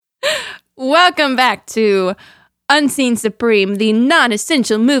Welcome back to Unseen Supreme, the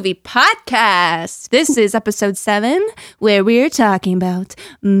non-essential movie podcast. This is episode 7, where we're talking about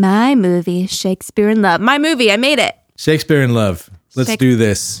my movie, Shakespeare in Love. My movie, I made it. Shakespeare in Love. Let's do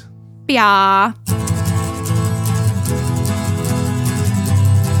this. Yeah.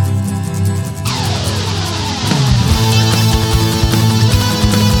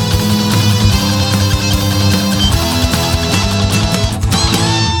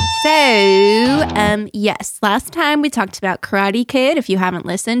 So, yes, last time we talked about Karate Kid. If you haven't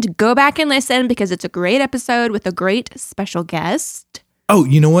listened, go back and listen because it's a great episode with a great special guest. Oh,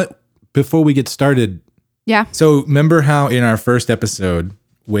 you know what? Before we get started. Yeah. So remember how in our first episode,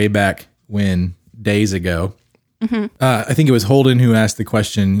 way back when, days ago, I think it was Holden who asked the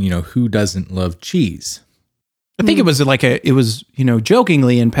question, who doesn't love cheese? I think it was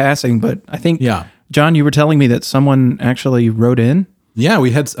jokingly in passing, but I think, John, you were telling me that someone actually wrote in. Yeah,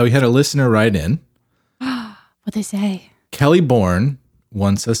 we had a listener write in. What'd they say? Kelly Bourne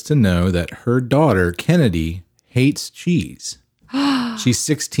wants us to know that her daughter, Kennedy, hates cheese. She's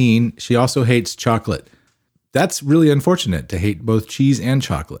 16. She also hates chocolate. That's really unfortunate to hate both cheese and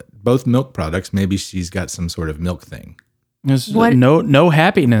chocolate. Both milk products. Maybe she's got some sort of milk thing. There's no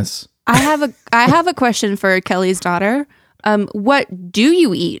happiness. I have a question for Kelly's daughter. What do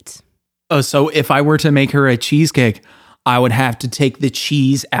you eat? Oh, so if I were to make her a cheesecake, I would have to take the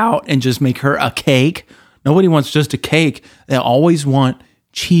cheese out and just make her a cake. Nobody wants just a cake. They always want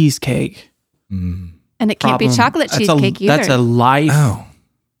cheesecake. And it can't be chocolate cheesecake either. That's a life. Oh.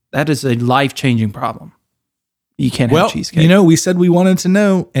 That is a life-changing problem. You can't have cheesecake. We said we wanted to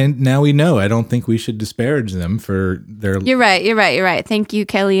know, and now we know. I don't think we should disparage them for their... You're right. Thank you,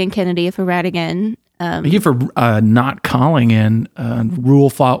 Kelly and Kennedy, for writing in. Thank you for not calling in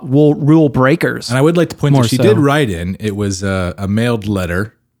rule breakers. And I would like to point out she did write in. It was a mailed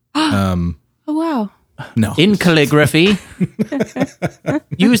letter. Oh, wow. No. In calligraphy.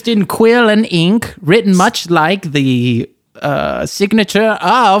 Used in quill and ink. Written much like the signature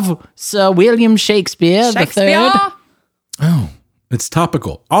of Sir William Shakespeare III. Oh, it's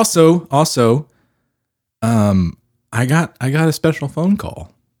topical. Also, I got a special phone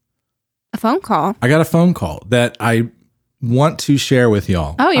call. A phone call? I got a phone call that I want to share with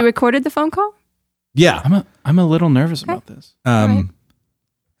y'all. Oh, you recorded the phone call? Yeah. I'm a little nervous about this. Right.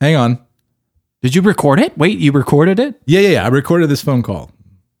 Hang on. Did you record it? Wait, you recorded it? Yeah. I recorded this phone call.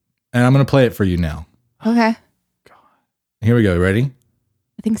 And I'm going to play it for you now. Okay. Here we go. Ready?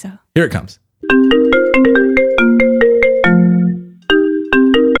 I think so. Here it comes.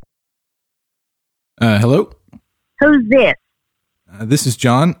 Hello? Who's this? This is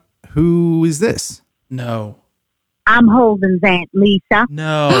John. Who is this? No. I'm Holden's Aunt Lisa.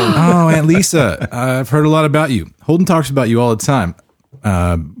 No. Oh, Aunt Lisa. I've heard a lot about you. Holden talks about you all the time.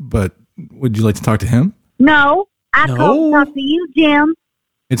 But would you like to talk to him? No. I called to talk to you, Jim.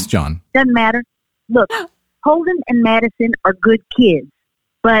 It's John. Doesn't matter. Look, Holden and Madison are good kids,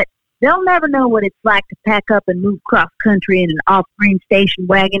 but they'll never know what it's like to pack up and move cross country in an off-green station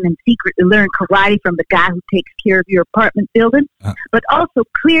wagon and secretly learn karate from the guy who takes care of your apartment building, but also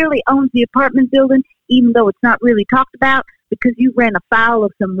clearly owns the apartment building, even though it's not really talked about, because you ran afoul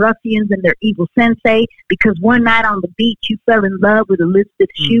of some ruffians and their evil sensei, because one night on the beach you fell in love with Elizabeth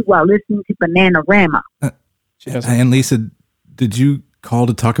Shue while listening to Bananarama. Aunt Lisa, did you call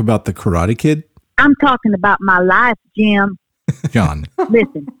to talk about the Karate Kid? I'm talking about my life, Jim. John.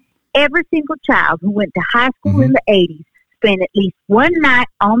 Listen, every single child who went to high school in the 80s spent at least one night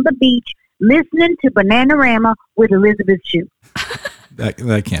on the beach listening to Bananarama with Elizabeth Shue.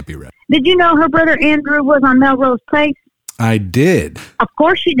 That can't be right. Did you know her brother Andrew was on Melrose Place? I did. Of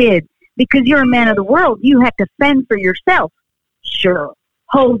course you did, because you're a man of the world. You have to fend for yourself. Sure,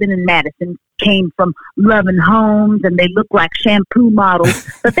 Holden and Madison came from loving homes and they look like shampoo models,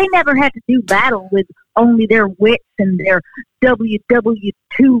 but they never had to do battle with only their wits and their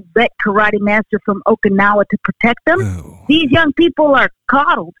WW2 vet karate master from Okinawa to protect them. Oh. These young people are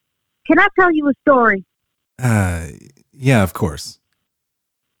coddled. Can I tell you a story? Yeah, of course.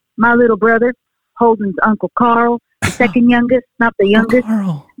 My little brother, Holden's Uncle Carl, the second youngest, not the youngest.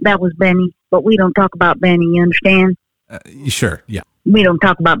 Carl. That was Benny, but we don't talk about Benny, you understand? Sure, yeah. We don't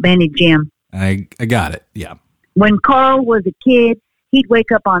talk about Benny, Jim. I got it, yeah. When Carl was a kid, he'd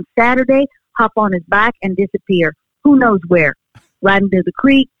wake up on Saturday, hop on his bike, and disappear. Who knows where? Riding to the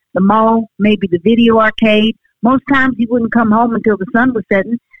creek, the mall, maybe the video arcade. Most times he wouldn't come home until the sun was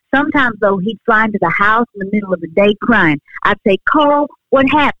setting. Sometimes, though, he'd fly into the house in the middle of the day crying. I'd say, Carl, what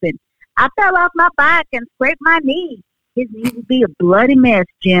happened? I fell off my bike and scraped my knee. His knee would be a bloody mess,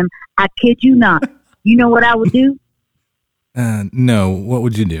 Jim. I kid you not. You know what I would do? No. What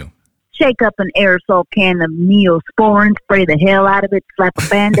would you do? shake up an aerosol can of Neosporin, spray the hell out of it, slap a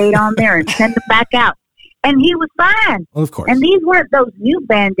Band-Aid on there, and send it back out. And he was fine. Well, of course. And these weren't those new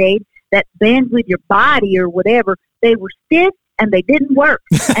Band-Aids that bend with your body or whatever. They were stiff and they didn't work.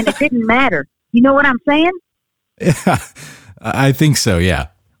 And it didn't matter. You know what I'm saying? Yeah, I think so, yeah.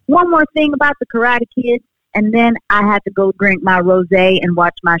 One more thing about the Karate Kid, and then I had to go drink my rosé and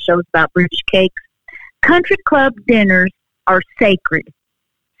watch my shows about British cakes. Country club dinners are sacred.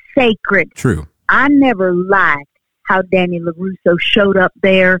 Sacred. True. I never liked how Danny LaRusso showed up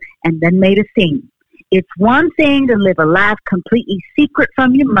there and then made a scene. It's one thing to live a life completely secret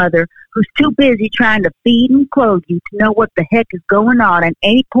from your mother, who's too busy trying to feed and clothe you to know what the heck is going on at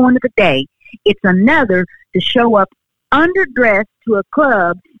any point of the day. It's another to show up underdressed to a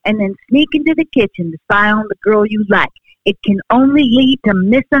club and then sneak into the kitchen to spy on the girl you like. It can only lead to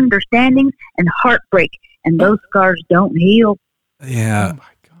misunderstandings and heartbreak, and those scars don't heal. Yeah. Oh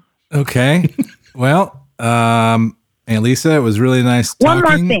my God. Okay. Well, Aunt Lisa, it was really nice talking.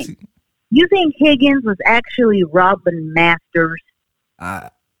 One more thing. You think Higgins was actually Robin Masters? I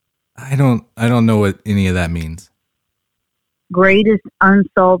don't know what any of that means. Greatest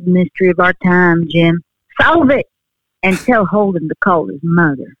unsolved mystery of our time, Jim. Solve it and tell Holden to call his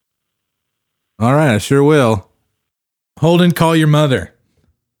mother. All right, I sure will. Holden, call your mother.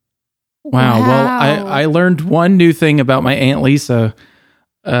 Wow. Well, I learned one new thing about my Aunt Lisa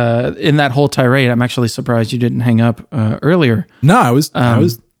in that whole tirade. I'm actually surprised you didn't hang up earlier. No, I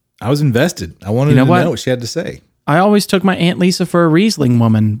was invested. I wanted to know what she had to say. I always took my Aunt Lisa for a Riesling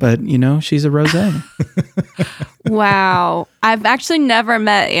woman, but, she's a rosé. Wow. I've actually never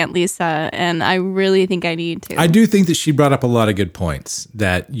met Aunt Lisa, and I really think I need to. I do think that she brought up a lot of good points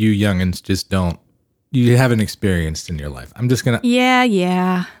that you youngins just you haven't experienced in your life. I'm just going to...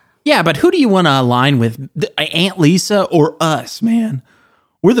 Yeah. Yeah, but who do you want to align with? Aunt Lisa or us, man?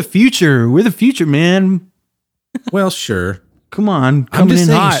 We're the future. We're the future, man. Well, sure. Come on, I'm just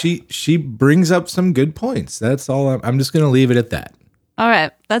saying hot. she brings up some good points. That's all. I'm just going to leave it at that. All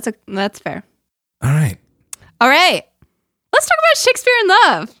right. That's fair. All right. Let's talk about Shakespeare in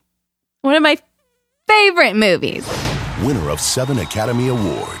Love. One of my favorite movies. Winner of 7 Academy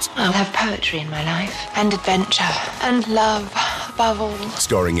Awards. I'll have poetry in my life, and adventure, and love, above all.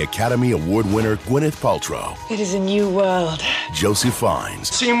 Starring Academy Award winner Gwyneth Paltrow. It is a new world. Joseph Fiennes.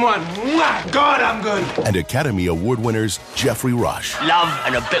 Scene 1. Mwah! God, I'm good. And Academy Award winners Jeffrey Rush. Love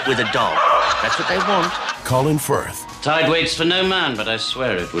and a bit with a dog. That's what they want. Colin Firth. Tide waits for no man, but I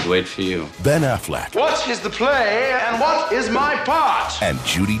swear it would wait for you. Ben Affleck. What is the play and what is my part? And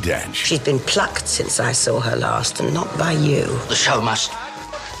Judi Dench. She's been plucked since I saw her last, and not by you. The show must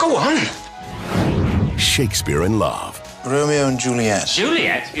Go on. Shakespeare in Love. Romeo and Juliet.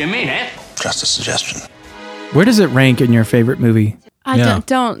 Juliet? You mean it? Just a suggestion. Where does it rank in your favorite movie? I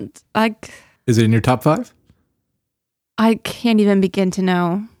Is it in your top 5? I can't even begin to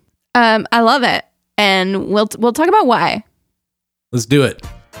know. I love it. And we'll talk about why. Let's do it.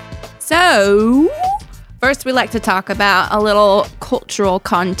 So, first we like to talk about a little cultural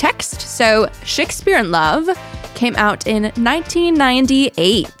context. So, Shakespeare in Love came out in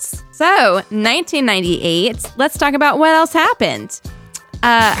 1998. So, 1998, let's talk about what else happened.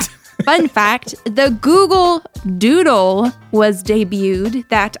 Fun fact, the Google Doodle was debuted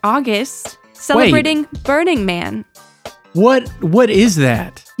that August, celebrating Burning Man. What is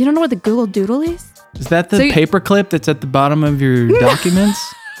that? You don't know what the Google Doodle is? Is that the paperclip that's at the bottom of your documents?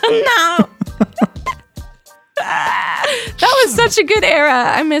 No. That was such a good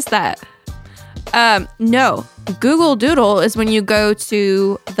era. I miss that. No. Google Doodle is when you go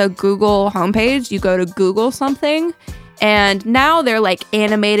to the Google homepage, you go to Google something, and now they're like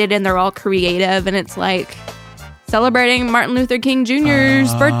animated and they're all creative, and it's like celebrating Martin Luther King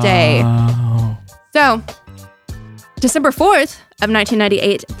Jr.'s birthday. So, December 4th of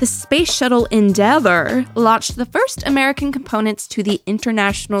 1998, the Space Shuttle Endeavour launched the first American components to the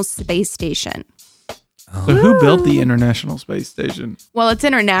International Space Station. So who built the International Space Station? Well, it's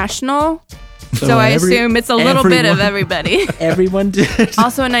international, so I assume it's a little bit of everybody. Everyone did.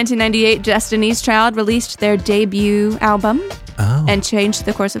 Also in 1998, Destiny's Child released their debut album and changed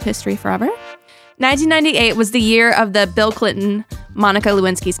the course of history forever. 1998 was the year of the Bill Clinton-Monica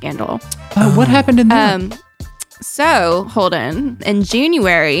Lewinsky scandal. What happened in that? So, hold on. In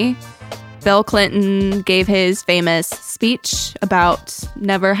January, Bill Clinton gave his famous speech about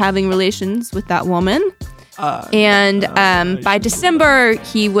never having relations with that woman. And by December,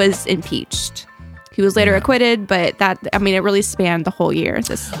 he was impeached. He was later acquitted, but it really spanned the whole year,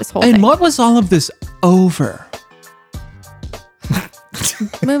 this whole thing. And what was all of this over?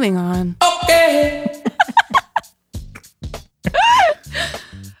 Moving on. Okay.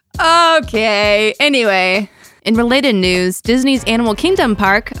 Okay. Anyway, in related news, Disney's Animal Kingdom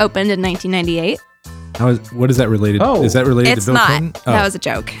Park opened in 1998. What is that related? Oh. Is that related It's to Bill not. Clinton? Oh. That was a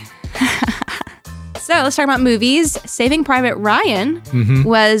joke. So let's talk about movies. Saving Private Ryan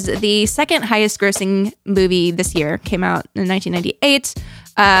was the second highest grossing movie this year. Came out in 1998.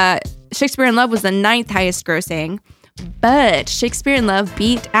 Shakespeare in Love was the ninth highest grossing. But Shakespeare in Love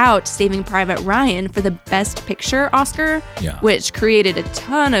beat out Saving Private Ryan for the Best Picture Oscar, which created a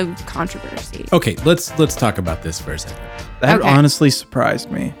ton of controversy. Okay, let's talk about this for a second. That honestly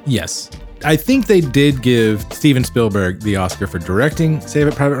surprised me. Yes. I think they did give Steven Spielberg the Oscar for directing Save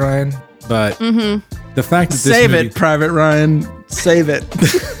It, Private Ryan, but the fact that this Save movie... it, Private Ryan. Save it.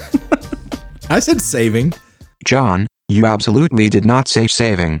 I said saving. John, you absolutely did not say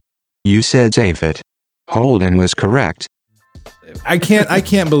saving. You said save it. Holden was correct. I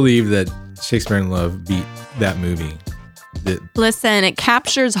can't believe that Shakespeare in Love beat that movie. Listen, it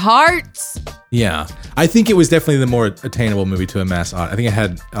captures hearts. Yeah. I think it was definitely the more attainable movie to a mass audience. I think it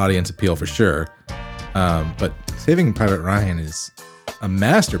had audience appeal for sure. But Saving Private Ryan is a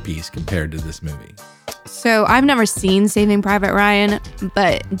masterpiece compared to this movie. So I've never seen Saving Private Ryan,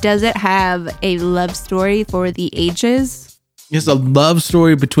 but does it have a love story for the ages? It's a love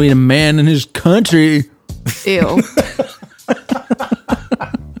story between a man and his country. Ew.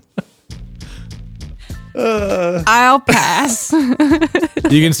 I'll pass.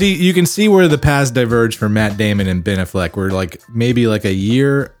 You can see where the paths diverge for Matt Damon and Ben Affleck. We're maybe a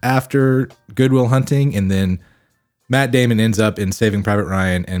year after Good Will Hunting, and then Matt Damon ends up in Saving Private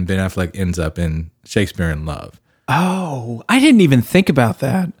Ryan, and Ben Affleck ends up in Shakespeare in Love. Oh, I didn't even think about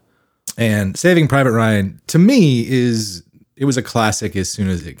that. And Saving Private Ryan, to me, it was a classic as soon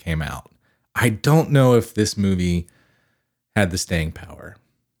as it came out. I don't know if this movie had the staying power,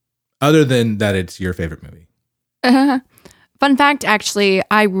 other than that it's your favorite movie. Fun fact, actually,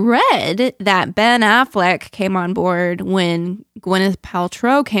 I read that Ben Affleck came on board when Gwyneth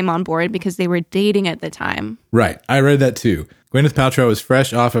Paltrow came on board because they were dating at the time. Right. I read that too. Gwyneth Paltrow was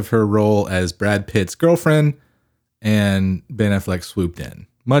fresh off of her role as Brad Pitt's girlfriend, and Ben Affleck swooped in,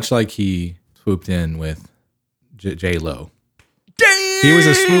 much like he swooped in with J-Lo. Damn! He was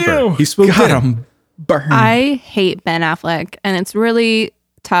a swooper. He swooped in. Burn. I hate Ben Affleck, and it's really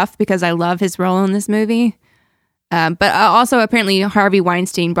tough because I love his role in this movie. But also, apparently, Harvey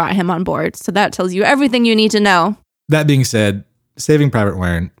Weinstein brought him on board. So that tells you everything you need to know. That being said, Saving Private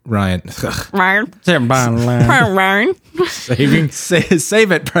Ryan. Save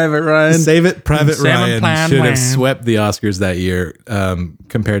it, Private Ryan. Save It, Private Ryan should have swept the Oscars that year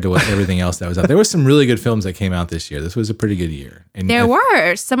compared to everything else that was out. There were some really good films that came out this year. This was a pretty good year. And there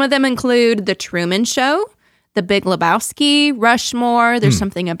were. Some of them include The Truman Show, The Big Lebowski, Rushmore, There's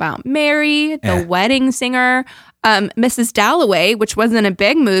Something About Mary, The Wedding Singer, Mrs. Dalloway, which wasn't a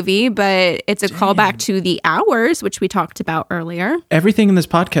big movie, but it's a callback to The Hours, which we talked about earlier. Everything in this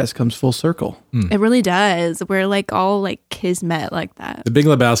podcast comes full circle. It really does. We're all kismet like that. The Big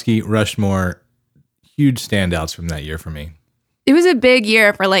Lebowski, Rushmore, huge standouts from that year for me. It was a big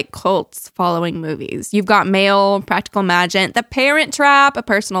year for cults following movies. You've got Mail, Practical Magic, The Parent Trap, a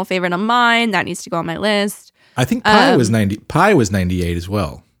personal favorite of mine. That needs to go on my list. I think Pi was 98 as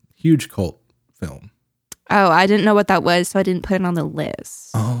well. Huge cult film. Oh, I didn't know what that was, so I didn't put it on the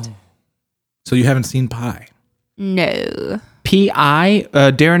list. Oh. So you haven't seen Pi? No. P.I.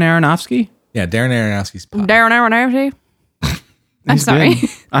 Darren Aronofsky? Yeah, Darren Aronofsky's Pi. Darren Aronofsky? I'm sorry.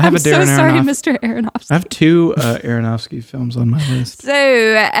 I have a Darren Aronofsky. Aronofsky. Mr. Aronofsky. I have two Aronofsky films on my list. So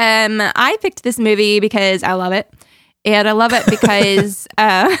I picked this movie because I love it. And I love it because...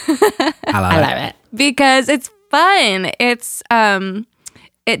 I love it. Because it's fun. It's...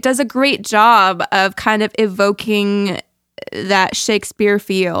 It does a great job of kind of evoking that Shakespeare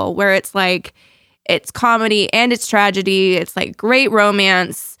feel where it's it's comedy and it's tragedy. It's great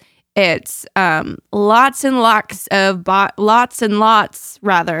romance. It's lots and lots of body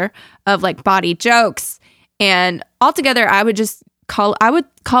jokes. And altogether, I would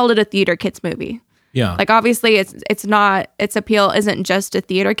call it a theater kids movie. Yeah. Obviously its appeal isn't just to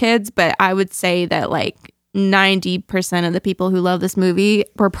theater kids, but I would say that 90% of the people who love this movie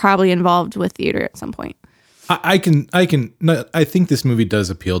were probably involved with theater at some point. I think this movie does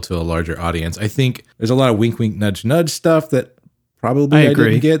appeal to a larger audience. I think there's a lot of wink, wink, nudge, nudge stuff that probably I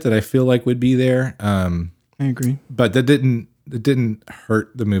didn't get that I feel would be there. I agree. But it didn't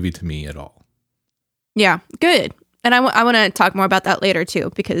hurt the movie to me at all. Yeah, good. And I want to talk more about that later too,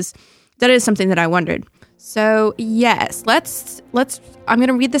 because that is something that I wondered. So yes, let's. I'm going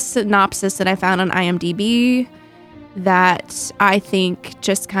to read the synopsis that I found on IMDb. that I think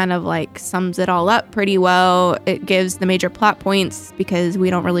just kind of like sums it all up pretty well. It gives the major plot points because we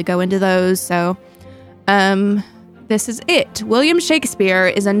don't really go into those. So, this is it. William Shakespeare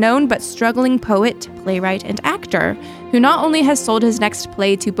is a known but struggling poet, playwright, and actor who not only has sold his next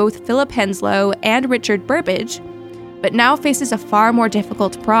play to both Philip Henslowe and Richard Burbage, but now faces a far more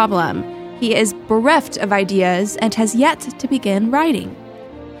difficult problem. He is bereft of ideas and has yet to begin writing.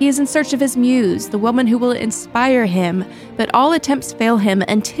 He is in search of his muse, the woman who will inspire him, but all attempts fail him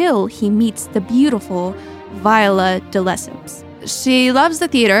until he meets the beautiful Viola de Lesseps. She loves the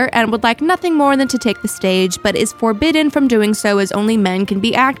theater and would like nothing more than to take the stage, but is forbidden from doing so as only men can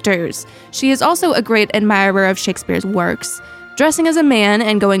be actors. She is also a great admirer of Shakespeare's works. Dressing as a man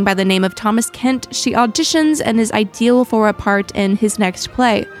and going by the name of Thomas Kent, she auditions and is ideal for a part in his next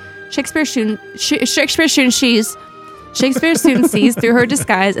play. Shakespeare soon sees through her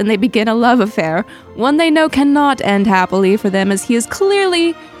disguise and they begin a love affair, one they know cannot end happily for them as he is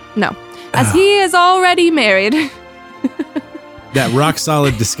already married. That rock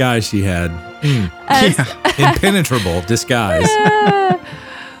solid disguise she had. Impenetrable disguise.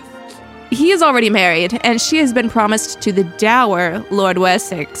 He is already married, and she has been promised to the dour Lord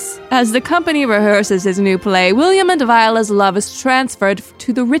Wessex. As the company rehearses his new play, William and Viola's love is transferred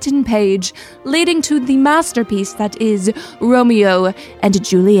to the written page, leading to the masterpiece that is Romeo and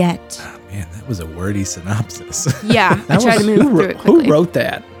Juliet. Oh, man, that was a wordy synopsis. Yeah, I tried to move through it quickly. Who wrote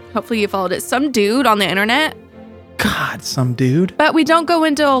that? Hopefully you followed it. Some dude on the internet. God, some dude. But we don't go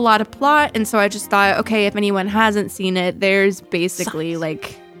into a lot of plot, and so I just thought, okay, if anyone hasn't seen it, there's basically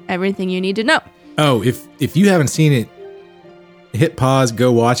like everything you need to know. Oh, if you haven't seen it, hit pause,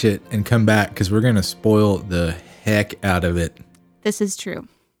 go watch it, and come back because we're going to spoil the heck out of it. This is true.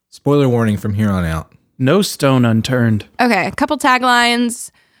 Spoiler warning from here on out. No stone unturned. Okay, a couple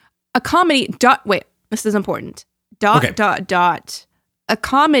taglines. A comedy. This is important. A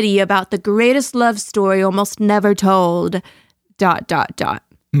comedy about the greatest love story almost never told. ...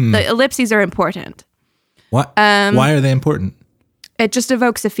 The ellipses are important. What? Why are they important? It just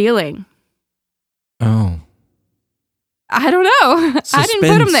evokes a feeling. Oh. I don't know. Suspense. I didn't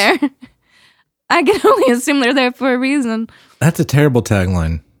put them there. I can only assume they're there for a reason. That's a terrible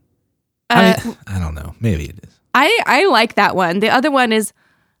tagline. I don't know. Maybe it is. I like that one. The other one is,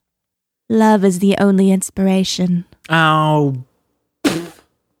 love is the only inspiration. Oh.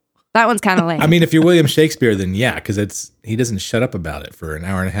 That one's kind of lame. I mean, if you're William Shakespeare, then yeah, because he doesn't shut up about it for an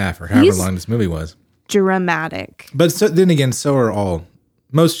hour and a half or however long this movie was. Dramatic. But then again, so are all.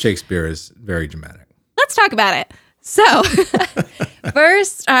 Most Shakespeare is very dramatic. Let's talk about it. So,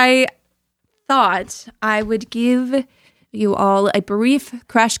 first, I thought I would give you all a brief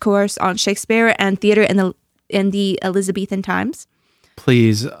crash course on Shakespeare and theater in the Elizabethan times.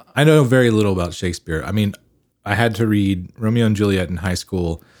 Please. I know very little about Shakespeare. I mean, I had to read Romeo and Juliet in high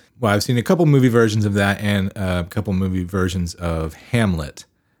school. Well, I've seen a couple movie versions of that and a couple movie versions of Hamlet.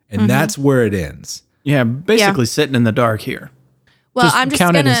 And that's where it ends. Yeah, basically sitting in the dark here. Well, I'm just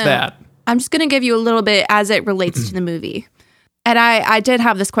count it as that. I'm just going to give you a little bit as it relates to the movie. And I did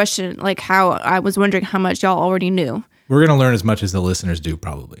have this question, like how I was wondering how much y'all already knew. We're going to learn as much as the listeners do,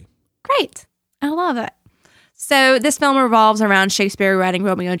 probably. Great. I love it. So this film revolves around Shakespeare writing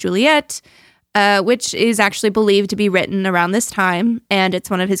Romeo and Juliet, which is actually believed to be written around this time, and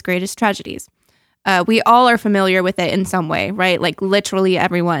it's one of his greatest tragedies. We all are familiar with it in some way, right? Like literally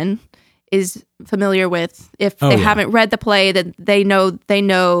everyone is familiar with, if they haven't read the play, that they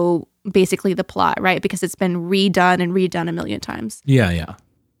know basically the plot, right? Because it's been redone a million times. Yeah.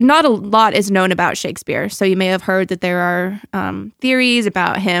 Not a lot is known about Shakespeare. So you may have heard that there are theories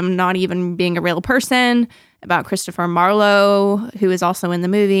about him not even being a real person, about Christopher Marlowe, who is also in the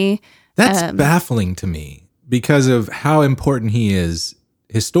movie. That's baffling to me because of how important he is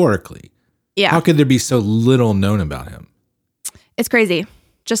historically. Yeah. How could there be so little known about him? It's crazy.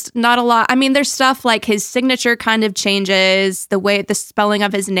 Just not a lot. I mean, there's stuff like his signature kind of changes, the spelling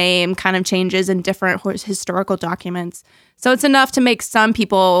of his name kind of changes in different historical documents. So it's enough to make some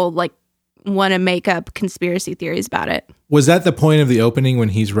people like want to make up conspiracy theories about it. Was that the point of the opening when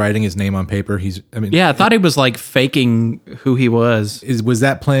he's writing his name on paper? Yeah, I thought he was like faking who he was. Was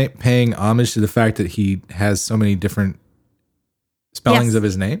that paying homage to the fact that he has so many different spellings of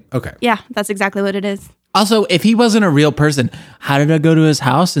his name? Okay. Yeah, that's exactly what it is. Also, if he wasn't a real person, how did I go to his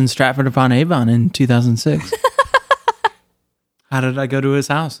house in Stratford-upon-Avon in 2006? How did I go to his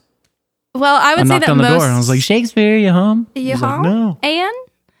house? Well, I would say that knocked on the door and I was like, Shakespeare, you home? You home? Like, no.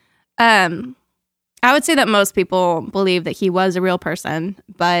 And I would say that most people believe that he was a real person,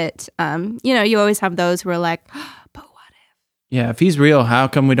 but you always have those who are like, but what if? Yeah, if he's real, how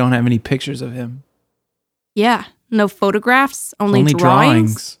come we don't have any pictures of him? Yeah, No photographs, only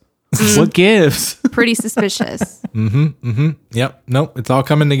drawings. What gives? Pretty suspicious. Yep. Nope. It's all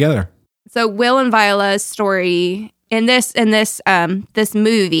coming together. So Will and Viola's story in this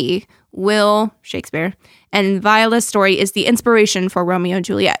movie, Will Shakespeare and Viola's story is the inspiration for Romeo and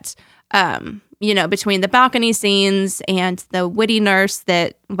Juliet. Between the balcony scenes and the witty nurse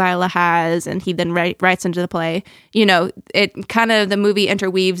that Viola has, and he then writes into the play. It kind of, the movie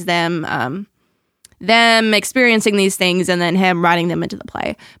interweaves them experiencing these things and then him writing them into the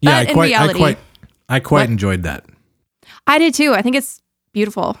play. But I quite enjoyed that. I did too. I think it's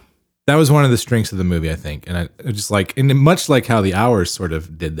beautiful. That was one of the strengths of the movie, I think. And I just and much like how The Hours sort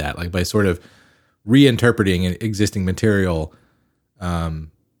of did that, like by sort of reinterpreting existing material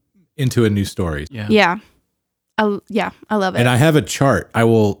into a new story. Yeah. I love it. And I have a chart. I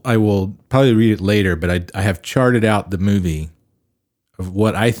will probably read it later, but I have charted out the movie of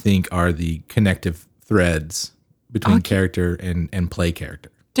what I think are the connective threads between character and play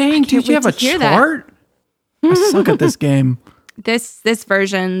character. Dang, did you have a chart? I suck at this game. This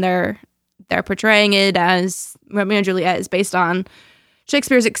version, they're portraying it as Romeo and Juliet is based on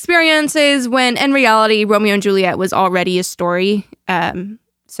Shakespeare's experiences, when in reality Romeo and Juliet was already a story.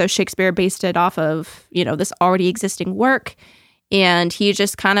 So Shakespeare based it off of this already existing work, and he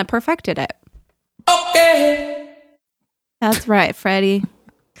just kind of perfected it. Okay, that's right, Freddie.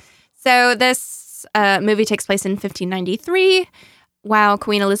 So this movie takes place in 1593, while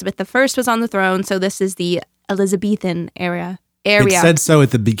Queen Elizabeth I was on the throne. So this is the Elizabethan area. It said so at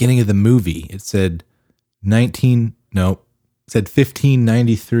the beginning of the movie. It said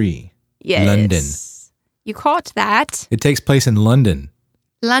 1593. Yes. London. You caught that. It takes place in London.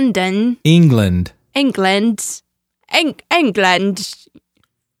 England.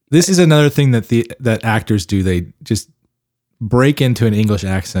 This is another thing that actors do. They just break into an English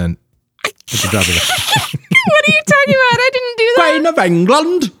accent at the drop of it. What are you talking about? I didn't do that. Queen of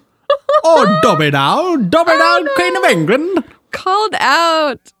England. Dub it out, Queen of England. Called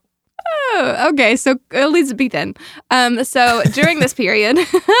out. Oh, okay. So Elizabethan. So during this period,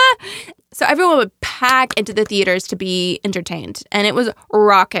 so everyone would pack into the theaters to be entertained, and it was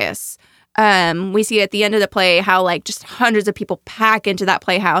raucous. We see at the end of the play how just hundreds of people pack into that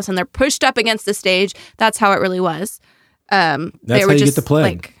playhouse, and they're pushed up against the stage. That's how it really was. That's they were how you just get the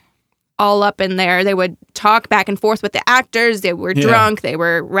play. All up in there. They would talk back and forth with the actors. They were drunk. They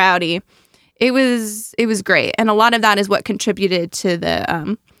were rowdy. It was great, and a lot of that is what contributed to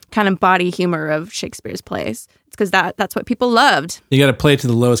the kind of body humor of Shakespeare's plays. It's because that's what people loved. You got to play to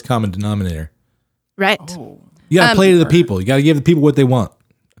the lowest common denominator, right? You got to play to the people. You got to give the people what they want. I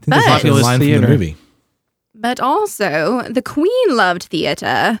think that's the line from the movie. But also, the Queen loved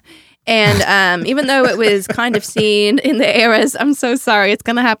theater. And even though it was kind of seen in the eras, I'm so sorry, it's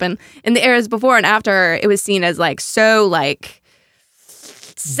going to happen. In the eras before and after, it was seen as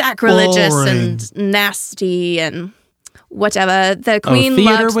sacrilegious and nasty and whatever. The Queen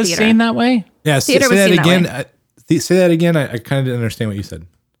loved theater was seen that way? Yeah, say that again. Say that again. I kind of didn't understand what you said.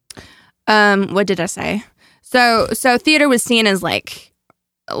 What did I say? So theater was seen as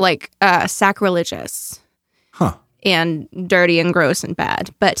sacrilegious. Huh. And dirty and gross and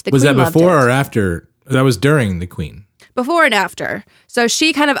bad. But the was Queen that loved before it. or after? That was during the Queen. Before and after. So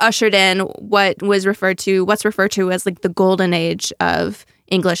she kind of ushered in what's referred to as the golden age of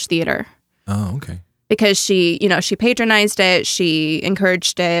English theater. Oh, okay. Because she patronized it, she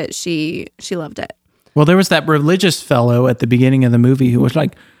encouraged it, she loved it. Well, there was that religious fellow at the beginning of the movie who was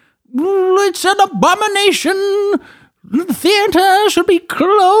like, "It's an abomination. The theater should be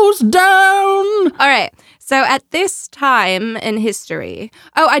closed down." All right. So at this time in history,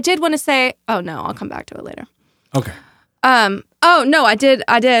 I did want to say, I'll come back to it later. Okay. I did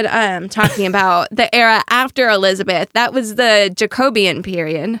talking about the era after Elizabeth. That was the Jacobean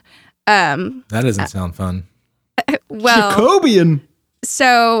period. That doesn't sound fun. Well, Jacobean.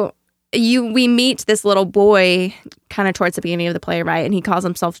 So we meet this little boy kind of towards the beginning of the play, right? And he calls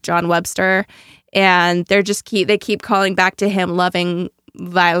himself John Webster, and they keep calling back to him loving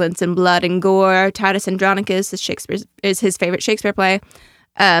violence and blood and gore. Titus Andronicus is his favorite Shakespeare play.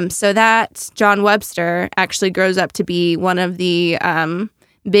 So that John Webster actually grows up to be one of the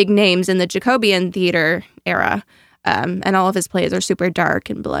big names in the Jacobean theater era. And all of his plays are super dark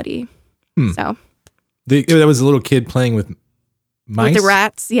and bloody. So that was a little kid playing with mice? With the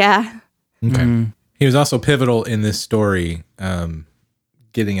rats, yeah. Okay. He was also pivotal in this story,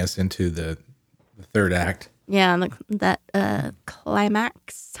 getting us into the third act. Yeah, that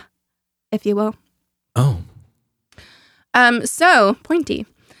climax, if you will. Oh. So, pointy.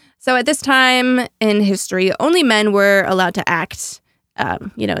 So at this time in history, only men were allowed to act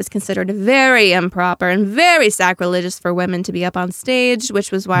is considered very improper and very sacrilegious for women to be up on stage,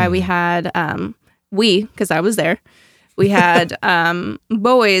 which was why we had, because I was there, we had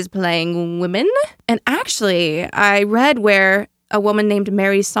boys playing women. And actually, I read where a woman named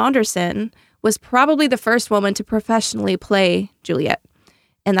Mary Saunderson was probably the first woman to professionally play Juliet.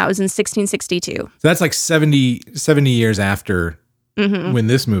 And that was in 1662. So that's like 70 years after when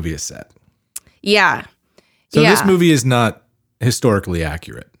this movie is set. Yeah. So this movie is not historically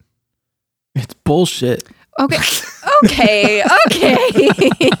accurate. It's bullshit. Okay.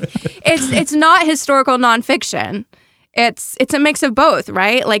 It's not historical nonfiction. It's a mix of both,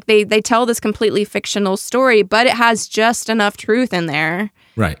 right? Like they tell this completely fictional story, but it has just enough truth in there,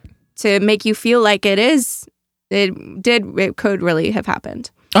 right, to make you feel like it could really have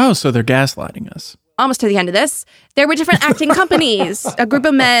happened. Oh, so they're gaslighting us. Almost to the end of this, there were different acting companies. A group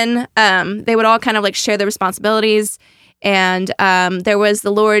of men, they would all kind of like share the responsibilities. And there was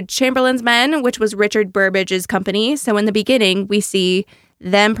the Lord Chamberlain's Men, which was Richard Burbidge's company. So in the beginning, we see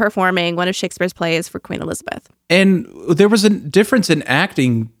them performing one of Shakespeare's plays for Queen Elizabeth. And there was a difference in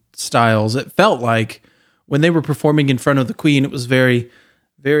acting styles. It felt like when they were performing in front of the Queen, it was very,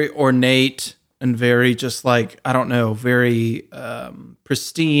 very ornate and very just like, I don't know, very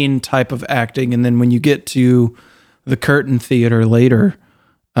pristine type of acting. And then when you get to the Curtain Theater later,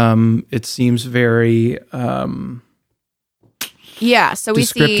 it seems very... Yeah, so we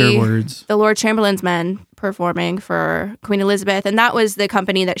see words. The Lord Chamberlain's Men performing for Queen Elizabeth, and that was the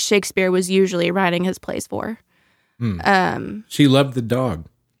company that Shakespeare was usually writing his plays for. She loved the dog.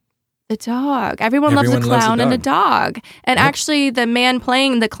 The dog. Everyone loves a clown and a dog. And actually, the man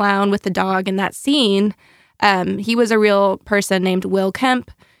playing the clown with the dog in that scene, he was a real person named Will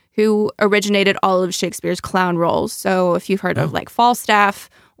Kemp, who originated all of Shakespeare's clown roles. So if you've heard of like Falstaff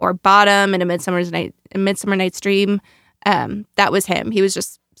or Bottom in A Midsummer Night's Dream, that was him. He was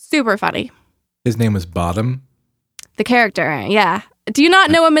just super funny. His name was Bottom? The character, yeah. Do you not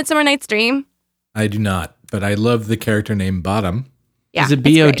know A Midsummer Night's Dream? I do not, but I love the character named Bottom. Yeah, is it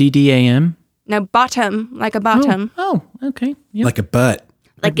Boddam? No, bottom, like a bottom. Oh, okay. Yep. Like a butt.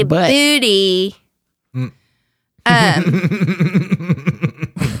 Like a booty.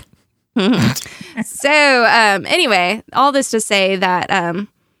 So, anyway, all this to say that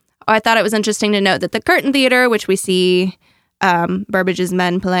I thought it was interesting to note that the Curtain Theater, which we see Burbidge's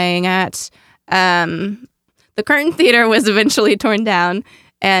Men playing at, the Curtain Theater was eventually torn down,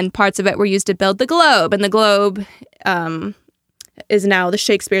 and parts of it were used to build the Globe. And the Globe is now the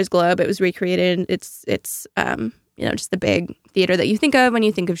Shakespeare's Globe. It was recreated. It's just the big theater that you think of when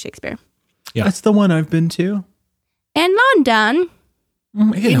you think of Shakespeare. Yeah, that's the one I've been to. And London.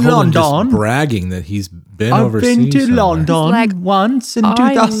 In London, just bragging that he's been overseas. I've been to London once in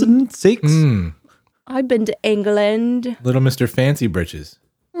 2006. I've been to England. Little Mr. Fancy Britches.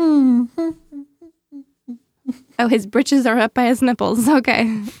 Oh, his britches are up by his nipples.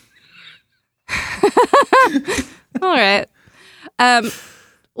 Okay. All right.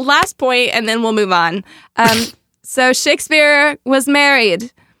 Last point, and then we'll move on. So Shakespeare was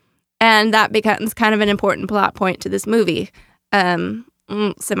married, and that becomes kind of an important plot point to this movie.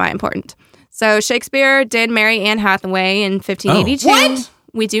 Semi-important. So Shakespeare did marry Anne Hathaway in 1582. What?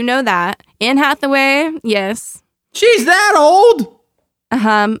 We do know that. Anne Hathaway, yes. She's that old?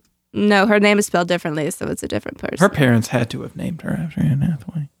 No, her name is spelled differently, so it's a different person. Her parents had to have named her after Anne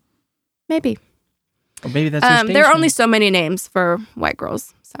Hathaway. Maybe. Or maybe that's her station. There are only so many names for white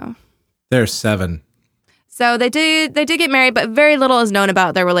girls, so. There are 7. So they did get married, but very little is known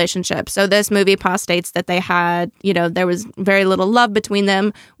about their relationship. So this movie postulates that they had, there was very little love between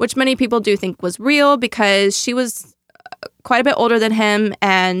them, which many people do think was real because she was quite a bit older than him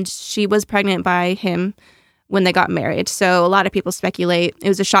and she was pregnant by him when they got married. So a lot of people speculate it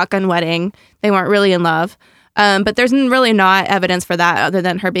was a shotgun wedding. They weren't really in love. But there's really not evidence for that other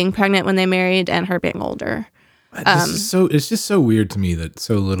than her being pregnant when they married and her being older. It's just so weird to me that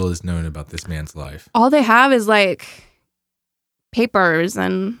so little is known about this man's life. All they have is like papers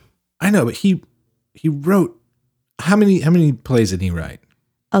and I know, but he wrote how many plays did he write?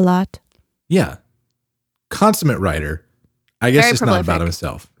 A lot. Yeah. Consummate writer. I guess Very it's prolific. not about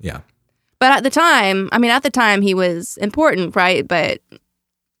himself. Yeah. But at the time he was important, right? But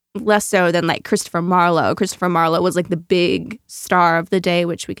less so than like Christopher Marlowe. Christopher Marlowe was like the big star of the day,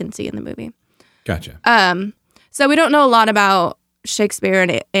 which we can see in the movie. Gotcha. So we don't know a lot about Shakespeare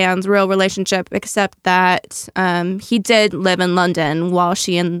and Anne's real relationship, except that he did live in London while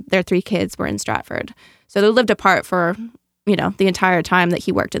she and their 3 kids were in Stratford. So they lived apart for, the entire time that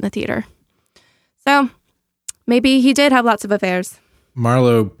he worked in the theater. So maybe he did have lots of affairs.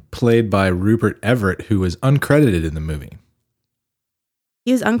 Marlowe played by Rupert Everett, who was uncredited in the movie.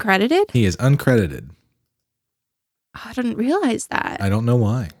 He is uncredited? He is uncredited. Oh, I didn't realize that. I don't know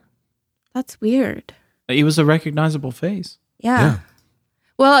why. That's weird. He was a recognizable face. Yeah.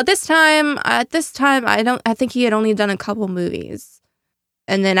 Well, at this time, I think he had only done a couple movies.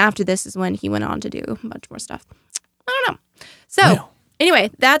 And then after this is when he went on to do a bunch more stuff. I don't know. So,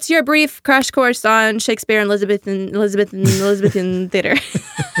 anyway, that's your brief crash course on Shakespeare and Elizabethan theater.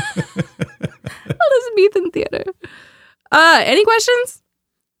 Elizabethan theater. Any questions?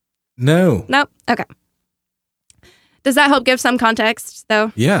 No. Nope. Okay. Does that help give some context,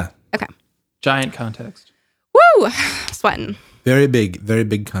 though? Yeah. Okay. Giant context. Woo! Sweating. Very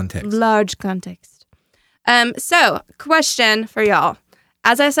big context. Large context. So, question for y'all.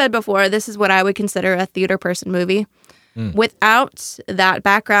 As I said before, this is what I would consider a theater person movie. Without that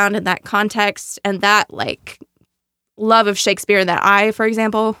background and that context and that, like, love of Shakespeare that I, for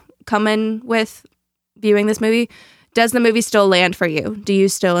example, come in with viewing this movie, does the movie still land for you? Do you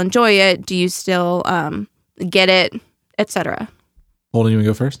still enjoy it? Do you still get it, etc.? Holden, you want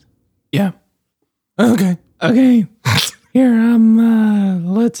to go first? Yeah. Okay. Here,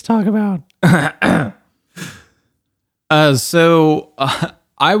 let's talk about. I'll just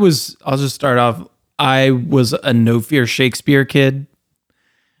start off. I was a No Fear Shakespeare kid.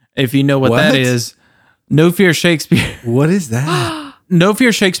 If you know what that is, No Fear Shakespeare. What is that? No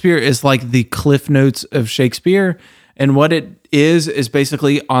Fear Shakespeare is like the Cliff Notes of Shakespeare. And what it is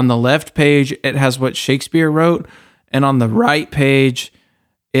basically on the left page, it has what Shakespeare wrote. And on the right page,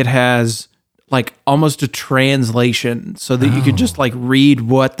 it has like almost a translation so that you could just like read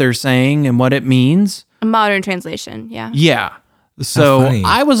what they're saying and what it means. A modern translation, yeah. Yeah. So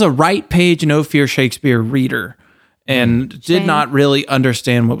I was a right page No Fear Shakespeare reader and did not really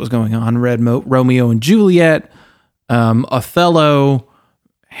understand what was going on. Read Romeo and Juliet, Othello,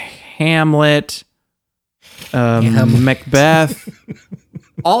 Hamlet, Macbeth.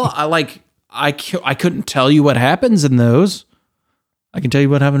 I couldn't tell you what happens in those. I can tell you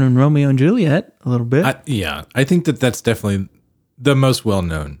what happened in Romeo and Juliet a little bit. I think that's definitely the most well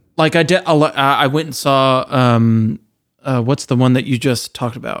known. Like I went and saw what's the one that you just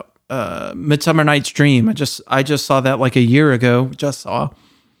talked about? Midsummer Night's Dream. I just saw that like a year ago.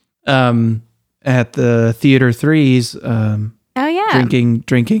 At the Theater 3's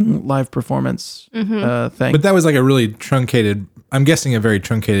drinking live performance thing. But that was like a really truncated, I'm guessing a very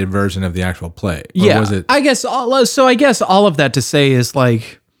truncated version of the actual play. Or was it? I guess all of that to say is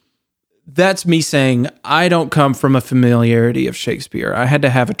like, that's me saying I don't come from a familiarity of Shakespeare. I had to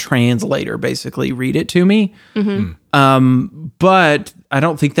have a translator basically read it to me. But I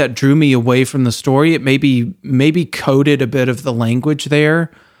don't think that drew me away from the story. It maybe coded a bit of the language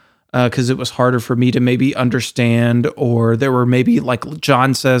there because it was harder for me to maybe understand, or there were maybe, like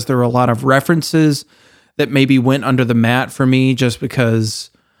John says, there were a lot of references that maybe went under the mat for me just because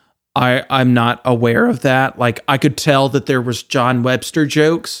I'm not aware of that. Like I could tell that there was John Webster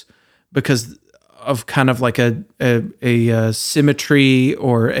jokes because of kind of like a symmetry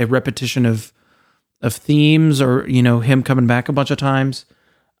or a repetition of themes, or, you know, him coming back a bunch of times.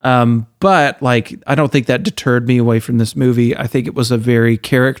 But like, I don't think that deterred me away from this movie. I think it was a very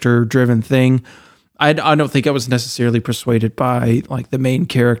character driven thing. I don't think I was necessarily persuaded by like the main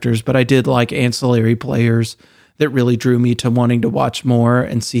characters, but I did like ancillary players that really drew me to wanting to watch more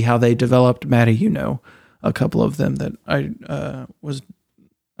and see how they developed. Maddie, you know, a couple of them that I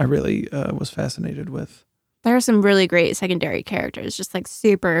really was fascinated with. There are some really great secondary characters, just like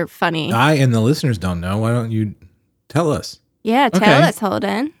super funny. I and the listeners don't know. Why don't you tell us? Yeah, tell us,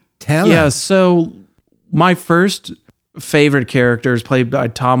 Holden. Tell us. So my first favorite character is played by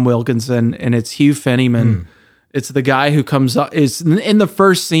Tom Wilkinson, and it's Hugh Fennyman. It's the guy who comes up, is in the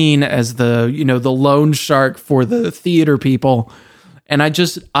first scene as the loan shark for the theater people. And I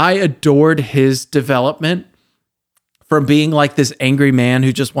adored his development from being like this angry man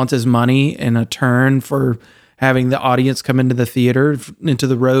who just wants his money in a turn for having the audience come into the theater, into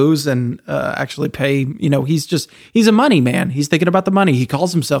the rows, and actually pay. You know, he's a money man. He's thinking about the money. He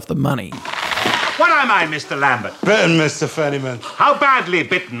calls himself the money. What am I, Mr. Lambert? Bitten, Mr. Fennyman. How badly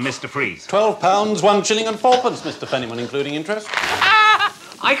bitten, Mr. Freeze? £12, 1 shilling and 4pence, Mr. Fennyman, including interest.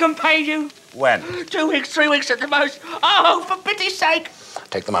 I can pay you. When? 2 weeks, 3 weeks at the most. Oh, for pity's sake.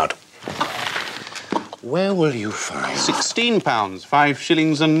 Take them out. Where will you find £16, 5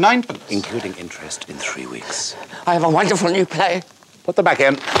 shillings and 9pence. including interest in 3 weeks? I have a wonderful new play. Put them back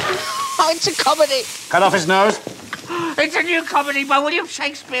in. Oh, it's a comedy. Cut off his nose. It's a new comedy by William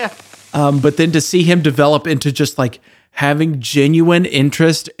Shakespeare. But then to see him develop into just like having genuine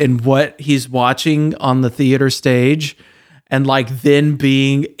interest in what he's watching on the theater stage, and like then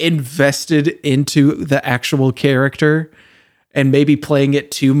being invested into the actual character, and maybe playing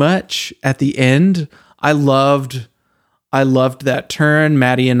it too much at the end. I loved that turn.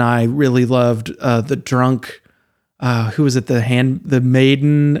 Maddie and I really loved the drunk. Who was it? The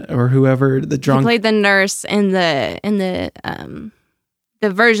maiden or whoever, the drunk. He played the nurse in the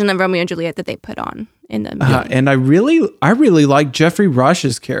version of Romeo and Juliet that they put on in the movie. And I really like Jeffrey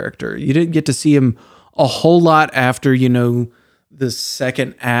Rush's character. You didn't get to see him a whole lot after, the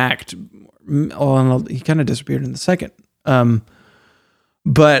second act. Oh, he kind of disappeared in the second.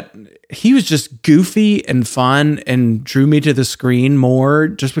 But he was just goofy and fun and drew me to the screen more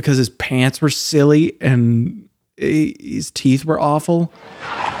just because his pants were silly and his teeth were awful.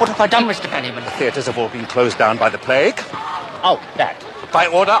 What have I done, Mr. Pennyman? The theatres have all been closed down by the plague. Oh, that. By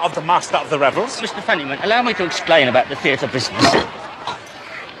order of the master of the revels. Mr. Pennyman, allow me to explain about the theatre business.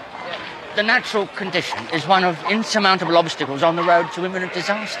 The natural condition is one of insurmountable obstacles on the road to imminent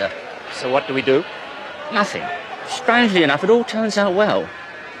disaster. So what do we do? Nothing. Strangely enough, it all turns out well.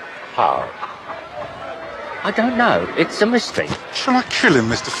 How? I don't know. It's a mystery. Shall I kill him,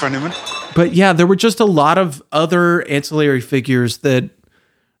 Mr. Fenneman? But yeah, there were just a lot of other ancillary figures that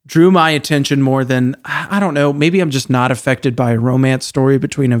drew my attention more than, I don't know, maybe I'm just not affected by a romance story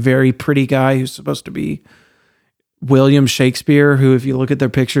between a very pretty guy who's supposed to be William Shakespeare, who, if you look at their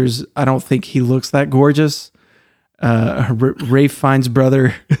pictures, I don't think he looks that gorgeous. Rafe Fiennes'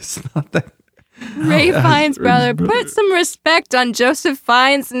 brother is not that. Rafe Fiennes' brother. Put some respect on Joseph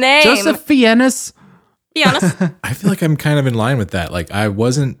Fiennes' name. Joseph Fiennes. Be honest. I feel like I'm kind of in line with that. Like, I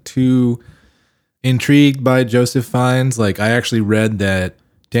wasn't too intrigued by Joseph Fiennes. Like, I actually read that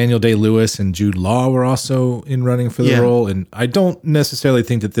Daniel Day-Lewis and Jude Law were also in running for the role, and I don't necessarily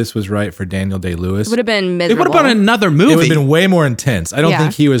think that this was right for Daniel Day-Lewis. It would have been miserable. It would have been another movie. It would have been way more intense. I don't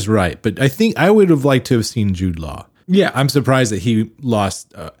think he was right, but I think I would have liked to have seen Jude Law. Yeah. I'm surprised that he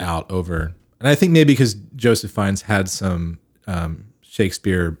lost out over, and I think maybe because Joseph Fiennes had some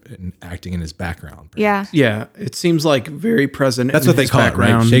Shakespeare acting in his background. Perhaps. Yeah. It seems like very present. That's in what they his call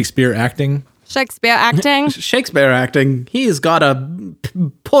background. it, right? Shakespeare acting. Shakespeare acting. Shakespeare acting. He's got a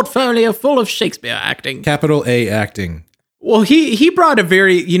portfolio full of Shakespeare acting. Capital A acting. Well, he brought a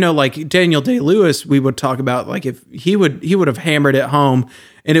very, like Daniel Day-Lewis, we would talk about, like, if he would have hammered it home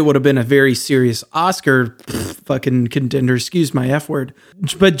and it would have been a very serious Oscar fucking contender, excuse my F word.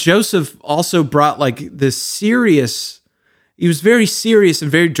 But Joseph also brought like this serious, he was very serious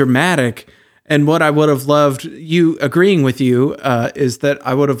and very dramatic. And what I would have loved, you agreeing with you, is that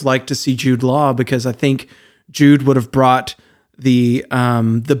I would have liked to see Jude Law, because I think Jude would have brought the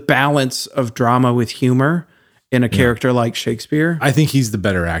balance of drama with humor in a character like Shakespeare. I think he's the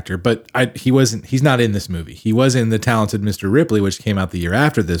better actor, but he's not in this movie. He was in The Talented Mr. Ripley, which came out the year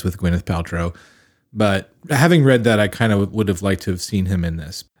after this with Gwyneth Paltrow. But having read that, I kind of would have liked to have seen him in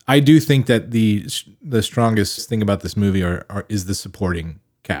this. I do think that the strongest thing about this movie is the supporting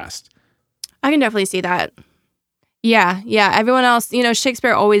cast. I can definitely see that. Yeah. Everyone else,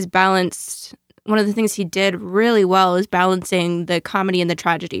 Shakespeare always balanced. One of the things he did really well is balancing the comedy and the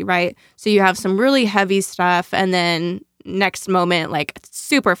tragedy, right? So you have some really heavy stuff, and then next moment, like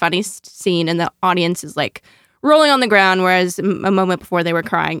super funny scene, and the audience is like rolling on the ground, whereas a moment before they were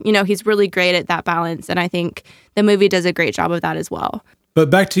crying. He's really great at that balance, and I think the movie does a great job of that as well. But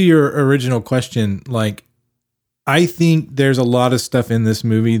back to your original question, like, I think there's a lot of stuff in this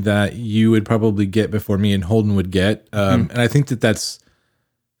movie that you would probably get before me and Holden would get. And I think that that's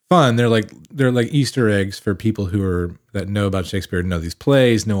fun. They're like Easter eggs for people that know about Shakespeare, know these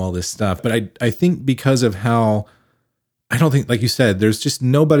plays, know all this stuff. But I think because of how, I don't think, like you said, there's just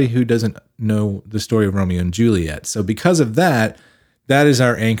nobody who doesn't know the story of Romeo and Juliet. So because of that is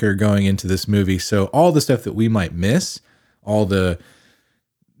our anchor going into this movie. So all the stuff that we might miss, all the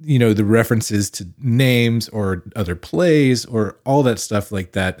references to names or other plays or all that stuff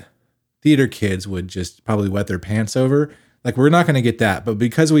like that, theater kids would just probably wet their pants over. Like, we're not going to get that. But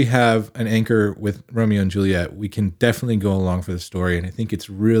because we have an anchor with Romeo and Juliet, we can definitely go along for the story. And I think it's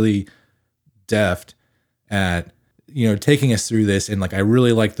really deft at, taking us through this. And like, I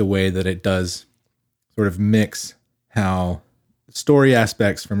really like the way that it does sort of mix how story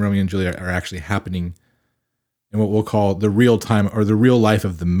aspects from Romeo and Juliet are actually happening in what we'll call the real time or the real life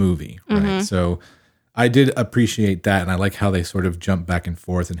of the movie, right? Mm-hmm. So I did appreciate that, and I like how they sort of jump back and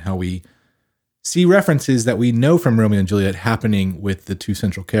forth and how we see references that we know from Romeo and Juliet happening with the two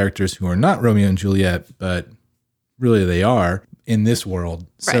central characters who are not Romeo and Juliet, but really they are in this world.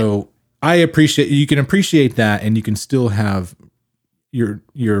 Right. So you can appreciate that, and you can still have your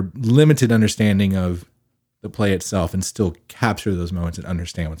limited understanding of the play itself and still capture those moments and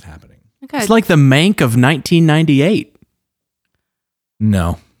understand what's happening. Okay. It's like the Mank of 1998.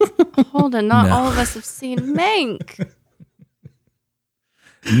 No. Hold on, not all of us have seen Mank.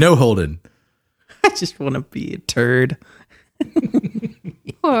 No Holden. I just want to be a turd.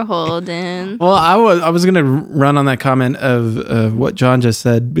 Poor Holden. Well, I was gonna run on that comment of what John just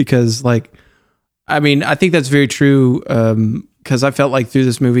said because, like, I mean, I think that's very true. Because I felt like through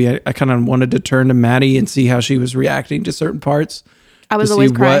this movie, I kind of wanted to turn to Maddie and see how she was reacting to certain parts. I was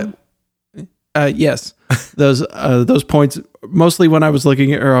always crying. Yes, those points. Mostly when I was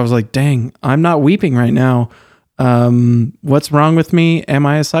looking at her, I was like, "Dang, I'm not weeping right now. What's wrong with me? Am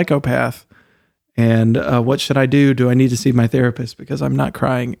I a psychopath? And what should I do? Do I need to see my therapist because I'm not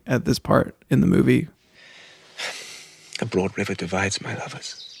crying at this part in the movie?" A broad river divides my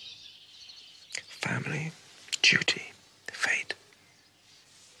lovers. Family, duty, fate.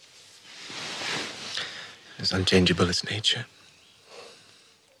 As unchangeable as nature.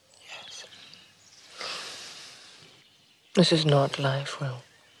 Yes. This is not life, Will.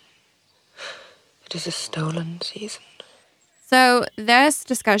 It is a stolen season. So this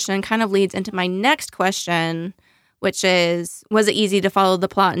discussion kind of leads into my next question, which is, was it easy to follow the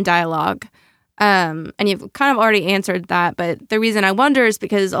plot and dialogue? And you've kind of already answered that, but the reason I wonder is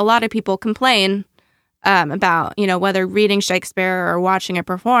because a lot of people complain about, whether reading Shakespeare or watching it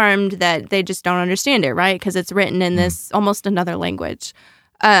performed, that they just don't understand it, right? Because it's written in this almost another language.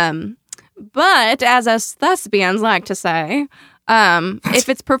 But as us thespians like to say, if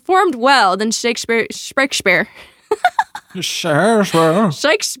it's performed well, then Shakespeare shouldn't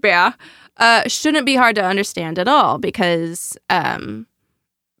be hard to understand at all, because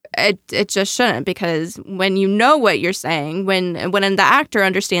it just shouldn't, because when you know what you're saying, when the actor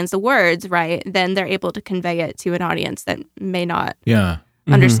understands the words, right, then they're able to convey it to an audience that may not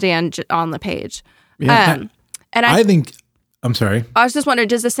understand on the page. Yeah. And I think, I'm sorry. I was just wondering,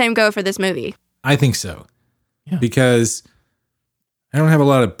 does the same go for this movie? I think so. Yeah. Because I don't have a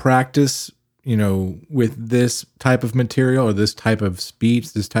lot of practice, with this type of material or this type of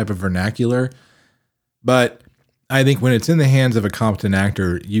speech, this type of vernacular. But I think when it's in the hands of a competent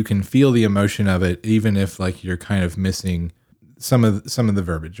actor, you can feel the emotion of it, even if like you're kind of missing some of the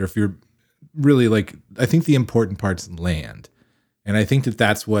verbiage, or if you're really like, I think the important parts land. And I think that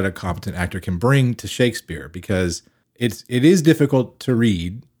that's what a competent actor can bring to Shakespeare, because it is difficult to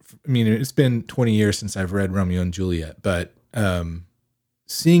read. I mean, it's been 20 years since I've read Romeo and Juliet, but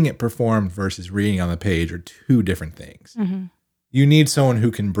seeing it performed versus reading on the page are two different things. Mm-hmm. You need someone who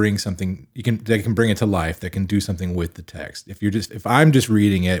can bring something, that can bring it to life, that can do something with the text. If I'm just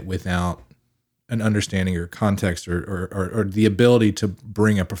reading it without an understanding or context or the ability to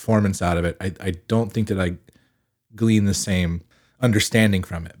bring a performance out of it, I don't think that I glean the same understanding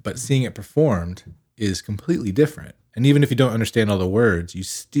from it. But seeing it performed is completely different. And even if you don't understand all the words, you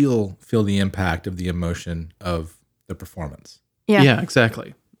still feel the impact of the emotion of the performance. Yeah,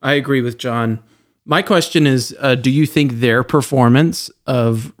 exactly. I agree with John. My question is, do you think their performance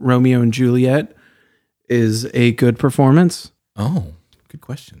of Romeo and Juliet is a good performance? Oh, good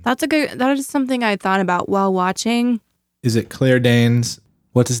question. That is something I thought about while watching. Is it Claire Danes'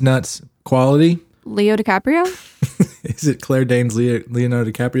 what's his nuts quality? Leo DiCaprio? Is it Claire Danes'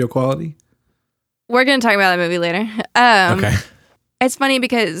 Leonardo DiCaprio quality? We're going to talk about that movie later. Okay. It's funny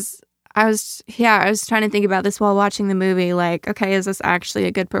because I was trying to think about this while watching the movie. Like, okay, is this actually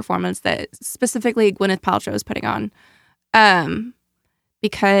a good performance that specifically Gwyneth Paltrow is putting on?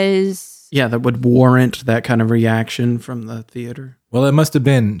 Because... yeah, that would warrant that kind of reaction from the theater. Well, it must have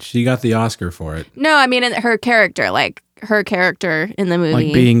been. She got the Oscar for it. No, I mean her character in the movie.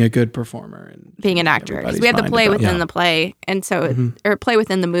 Like being a good performer. And being an actor. Because we have to play within the play, and so or play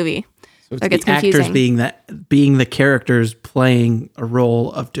within the movie. So it's the actors being the characters playing a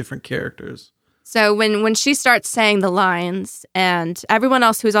role of different characters. So when she starts saying the lines, and everyone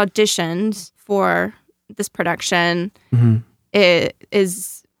else who's auditioned for this production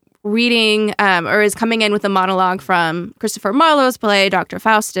is reading or is coming in with a monologue from Christopher Marlowe's play, Dr.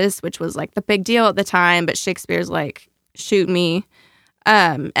 Faustus, which was like the big deal at the time, but Shakespeare's like, shoot me.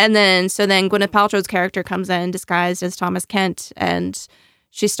 And then Gwyneth Paltrow's character comes in disguised as Thomas Kent, and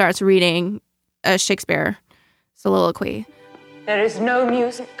she starts reading a Shakespeare soliloquy. There is no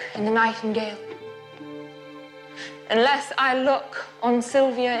music in the nightingale. Unless I look on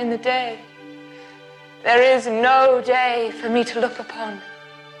Sylvia in the day, there is no day for me to look upon.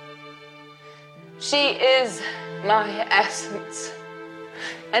 She is my essence,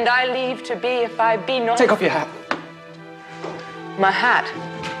 and I leave to be if I be not. Take off your hat. My hat?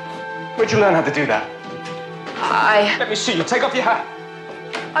 Where'd you learn how to do that? Let me see you. Take off your hat.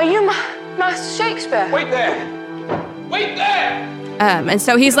 Are you Master Shakespeare? Wait there! Wait there! And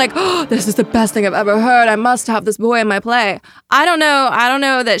so he's like, oh, this is the best thing I've ever heard. I must have this boy in my play. I don't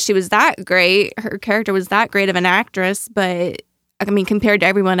know that she was that great. Her character was that great of an actress, but I mean, compared to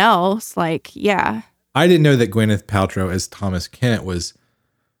everyone else, like, yeah. I didn't know that Gwyneth Paltrow as Thomas Kent was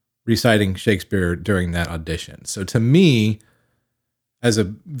reciting Shakespeare during that audition. So to me, as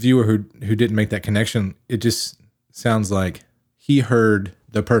a viewer who didn't make that connection, it just sounds like he heard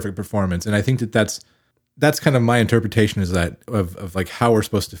the perfect performance. And I think that's kind of my interpretation is that of like how we're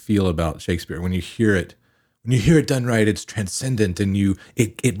supposed to feel about Shakespeare. When you hear it done right, it's transcendent and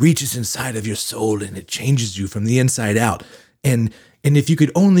it reaches inside of your soul and it changes you from the inside out. And if you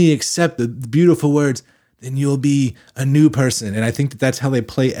could only accept the beautiful words, then you'll be a new person. And I think that's how they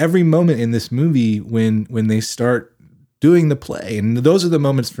play every moment in this movie when they start doing the play. And those are the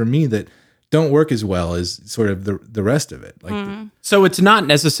moments for me that don't work as well as sort of the rest of it. Like, so it's not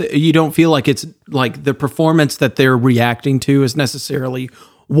necessary. You don't feel like it's like the performance that they're reacting to is necessarily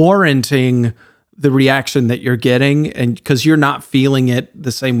warranting the reaction that you're getting, and because you're not feeling it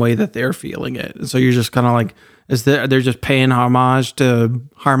the same way that they're feeling it, and so you're just kind of like, they're just paying homage to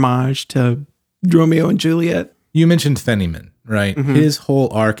Romeo and Juliet. You mentioned Fenneman, right? Mm-hmm. His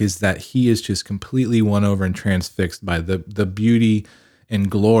whole arc is that he is just completely won over and transfixed by the beauty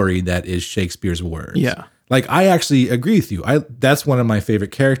and glory that is Shakespeare's words. Yeah. Like, I actually agree with you. That's one of my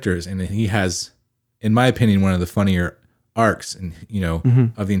favorite characters, and he has, in my opinion, one of the funnier arcs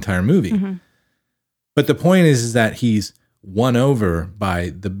of the entire movie. Mm-hmm. But the point is that he's won over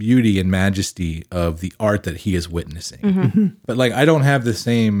by the beauty and majesty of the art that he is witnessing. Mm-hmm. But like, I don't have the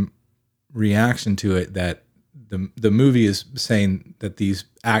same reaction to it that the movie is saying that these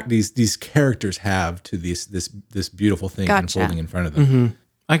characters have to this beautiful thing unfolding in front of them. Mm-hmm.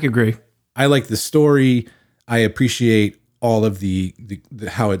 I could agree. I like the story. I appreciate all of the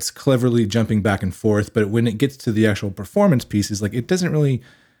how it's cleverly jumping back and forth. But when it gets to the actual performance pieces, like, it doesn't really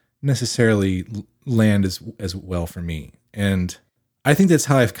necessarily land as well for me. And I think that's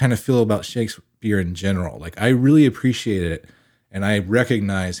how I kind of feel about Shakespeare in general. Like, I really appreciate it, and I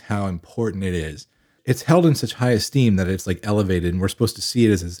recognize how important it is. It's held in such high esteem that it's like elevated, and we're supposed to see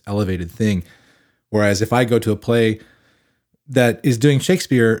it as this elevated thing. Whereas if I go to a play that is doing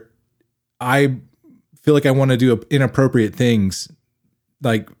Shakespeare, I feel like I want to do inappropriate things.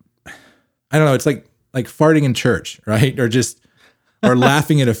 Like, I don't know, it's like farting in church, right? Or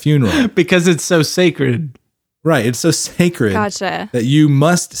laughing at a funeral. Because it's so sacred. Right. It's so sacred Gotcha. that you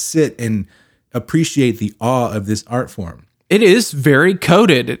must sit and appreciate the awe of this art form. It is very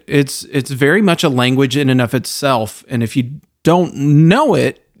coded. It's very much a language in and of itself. And if you don't know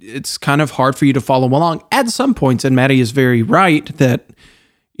it, it's kind of hard for you to follow along at some points. And Maddie is very right that,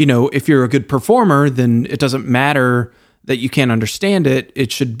 if you're a good performer, then it doesn't matter that you can't understand it.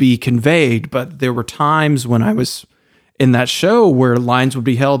 It should be conveyed. But there were times when I was in that show where lines would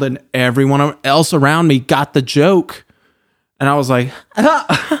be held and everyone else around me got the joke. And I was like, we're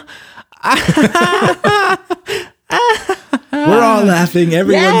all laughing.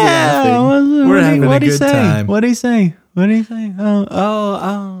 Everyone's laughing. We're having a good time. What'd he say?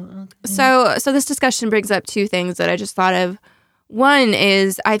 Oh. So this discussion brings up two things that I just thought of. One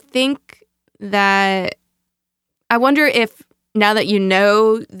is, I think that I wonder if, now that you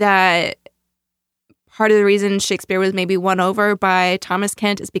know that part of the reason Shakespeare was maybe won over by Thomas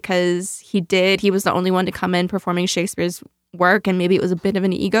Kent is because he was the only one to come in performing Shakespeare's work, and maybe it was a bit of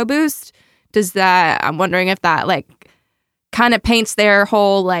an ego boost. I'm wondering if that like kind of paints their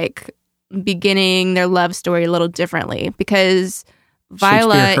whole like beginning, their love story a little differently, because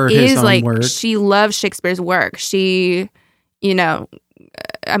Viola is like, she loves Shakespeare's work. She, she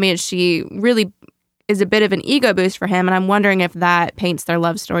really is a bit of an ego boost for him, and I'm wondering if that paints their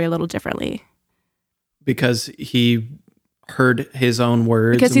love story a little differently. Because he heard his own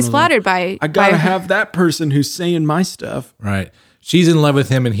words. Because he's flattered by... I gotta have that person who's saying my stuff. Right. She's in love with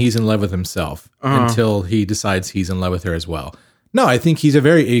him and he's in love with himself until he decides he's in love with her as well. No, I think he's a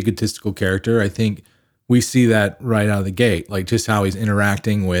very egotistical character. I think we see that right out of the gate. Like, just how he's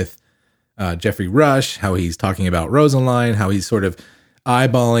interacting with Geoffrey Rush, how he's talking about Rosaline, how he's sort of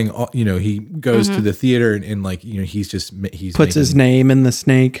eyeballing, he goes to the theater and he's puts his name in the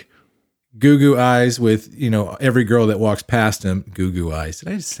snake. Goo-goo eyes with, every girl that walks past him. Goo-goo eyes. Did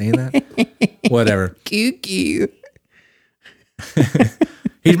I just say that? Whatever. Goo-goo.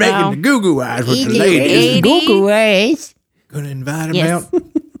 He's making the goo-goo eyes with the ladies. Goo-goo eyes. Gonna invite him out.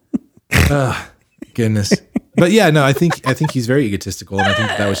 Oh, goodness. But yeah, no, I think he's very egotistical, and I think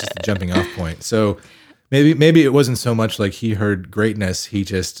that was just the jumping off point. So maybe it wasn't so much like he heard greatness, he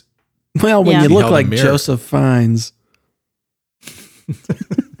just... Well, when you look like Joseph Fiennes...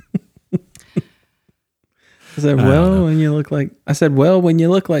 I said, when you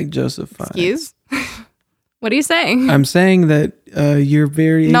look like Joseph Fiennes. Excuse? What are you saying? I'm saying that you're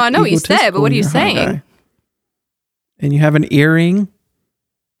very... No, I know what you said, but what are you saying? And you have an earring.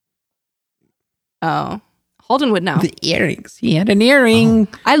 Oh, Holden would know. The earrings. He had an earring.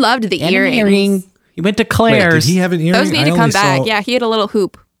 Oh, I loved the earrings. He went to Claire's. Wait, did he have an earring? Those need to come back. Yeah, he had a little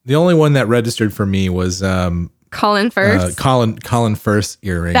hoop. The only one that registered for me was Colin Firth. Colin Firth's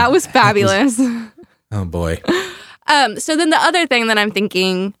earring. That was fabulous. Oh boy. So then the other thing that I'm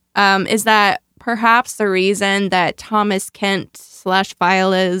thinking is that perhaps the reason that Thomas Kent /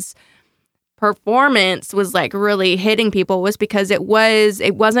 Viola's performance was like really hitting people was because it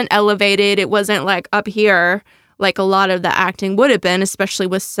wasn't elevated. It wasn't like up here like a lot of the acting would have been, especially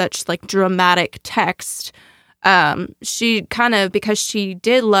with such like dramatic text. She kind of, because she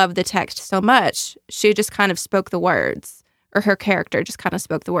did love the text so much, she just kind of spoke the words, or her character just kind of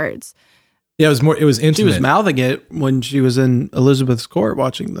spoke the words. Yeah, it was intimate. She was mouthing it when she was in Elizabeth's court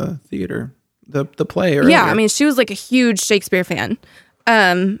watching the theater, the play earlier. Yeah, I mean, she was like a huge Shakespeare fan.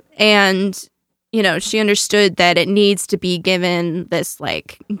 And, you know, she understood that it needs to be given this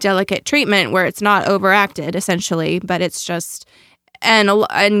like delicate treatment where it's not overacted, essentially, but it's just,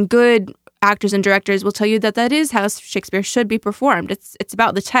 and good actors and directors will tell you that is how Shakespeare should be performed. It's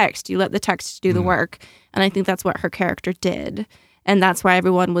about the text. You let the text do the work. And I think that's what her character did. And that's why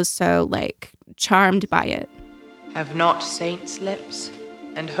everyone was so, like, charmed by it. Have not saints lips,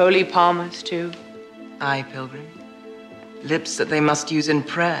 and holy palmers too? Aye, pilgrim. Lips that they must use in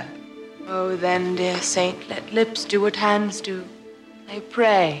prayer. Oh, then, dear saint, let lips do what hands do. I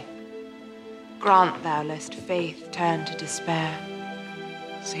pray. Grant thou, lest faith turn to despair.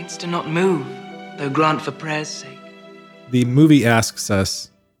 Saints do not move, though grant for prayer's sake. The movie asks us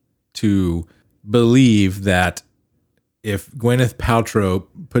to believe that if Gwyneth Paltrow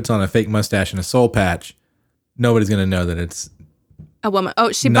puts on a fake mustache and a soul patch, nobody's going to know that it's a woman.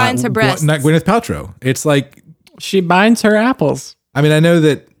 Oh, she binds her breasts. Not Gwyneth Paltrow. It's like she binds her apples. I mean, I know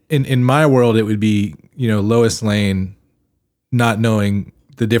that in my world it would be, you know, Lois Lane not knowing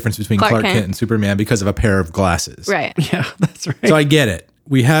the difference between Clark Kent and Superman because of a pair of glasses. Right. Yeah, that's right. So I get it.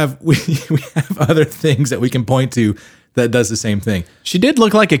 We have other things that we can point to that does the same thing. She did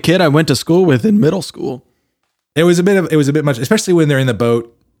look like a kid I went to school with in middle school. It was a bit much, especially when they're in the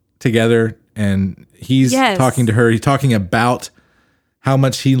boat together and he's talking to her. He's talking about how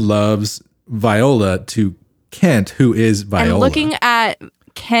much he loves Viola to Kent, who is Viola. And looking at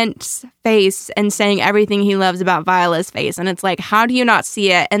Kent's face and saying everything he loves about Viola's face. And it's like, how do you not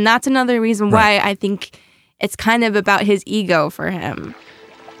see it? And that's another reason why I think it's kind of about his ego for him.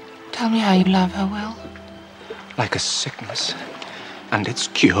 Tell me how you love her, Will. Like a sickness and its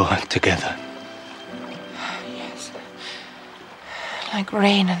cure together. Yes. Like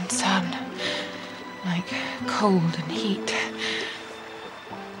rain and sun. Like cold and heat.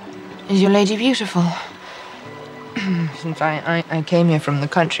 Is your lady beautiful? Since I came here from the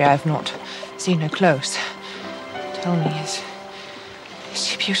country, I have not seen her close. Tell me, is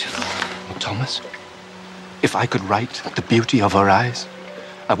she beautiful? Thomas, if I could write the beauty of her eyes,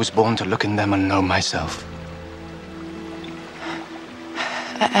 I was born to look in them and know myself.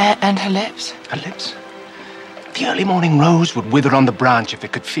 And her lips? Her lips? The early morning rose would wither on the branch if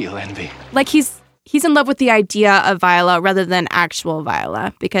it could feel envy. Like he's in love with the idea of Viola rather than actual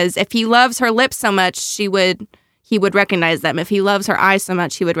Viola. Because if he loves her lips so much, he would recognize them. If he loves her eyes so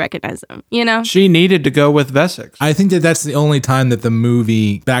much, he would recognize them. You know? She needed to go with Wessex. I think that's the only time that the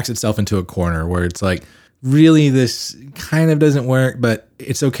movie backs itself into a corner where it's like, really, this kind of doesn't work, but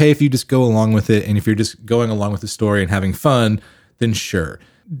it's okay if you just go along with it. And if you're just going along with the story and having fun, then sure.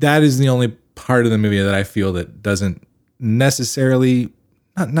 That is the only part of the movie that I feel that doesn't necessarily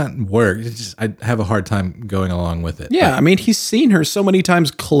not work. It's just I have a hard time going along with it. Yeah, I mean, he's seen her so many times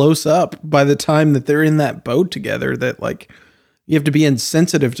close up by the time that they're in that boat together that like you have to be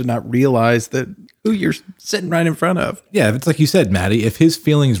insensitive to not realize that who you're sitting right in front of. Yeah, it's like you said, Maddie, if his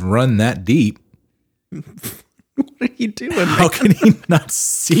feelings run that deep, what are you doing? How can he not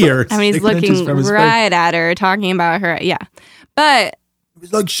see her? I mean, he's looking right at her, talking about her. Yeah. But it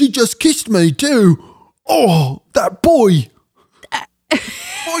was like, she just kissed me too. Oh, that boy.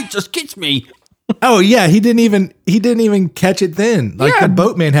 Boy just kissed me. Oh yeah, he didn't even catch it then. Like the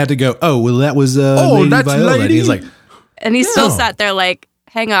boatman had to go, oh, well that was Lady that's Viola. Lady. And he's like, and he still sat there like,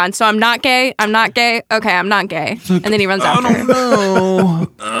 hang on, so I'm not gay? I'm not gay? Okay, I'm not gay. And then he runs after her.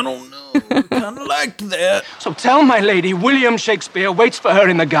 I don't know. Kind of liked that. So tell my lady, William Shakespeare waits for her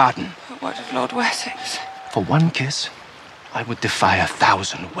in the garden. What of Lord Wessex? For one kiss, I would defy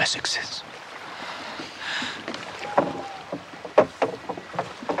 1,000 Wessexes.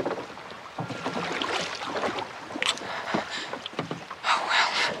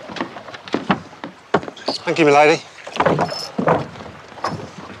 Thank you, my lady.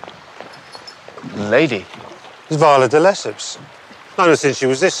 Lady, It's Viola de Lesseps. Known her since she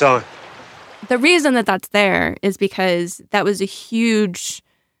was this high. The reason that that's there is because that was a huge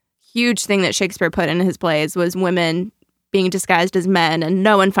thing that Shakespeare put in his plays, was women being disguised as men, and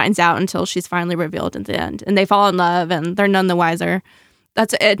no one finds out until she's finally revealed at the end. And they fall in love, and they're none the wiser.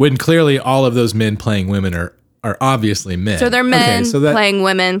 That's it. When clearly all of those men playing women are obviously men. So they're men playing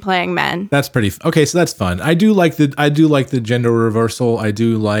women playing men. That's pretty okay, so that's fun. I do like the gender reversal. I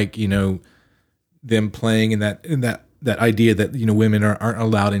do like, them playing in that idea that, women aren't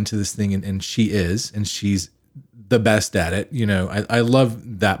allowed into this thing, and she is, and she's the best at it. I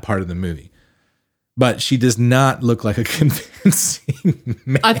love that part of the movie. But she does not look like a convincing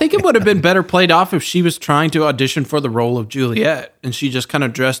man. I think it would have been better played off if she was trying to audition for the role of Juliet and she just kind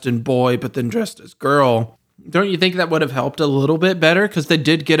of dressed in boy but then dressed as girl. Don't you think that would have helped a little bit better? Because they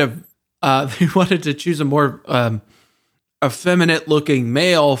did get they wanted to choose a more effeminate looking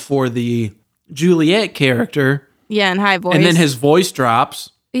male for the Juliet character. Yeah, and high voice. And then his voice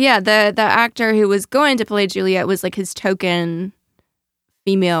drops. Yeah, the actor who was going to play Juliet was like his token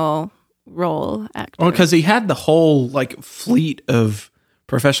female role actor. Well, because he had the whole like fleet of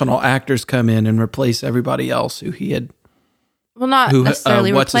professional actors come in and replace everybody else who he had. Well, not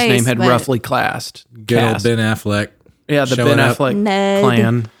necessarily what's replaced, his name had but roughly cast. Good old Ben Affleck. Yeah, the Ben Affleck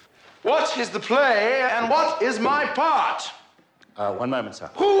clan. What is the play and what is my part? One moment, sir.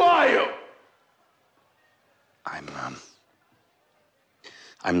 Who are you? I'm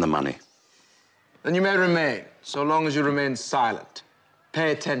the money. Then you may remain, so long as you remain silent.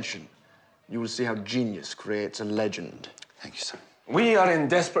 Pay attention. You will see how genius creates a legend. Thank you, sir. We are in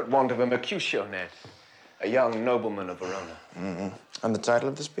desperate want of a Mercutio, Ned. A young nobleman of Verona. Mm-hmm. And the title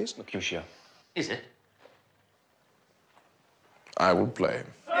of this piece? Mercutio. Is it? I will play.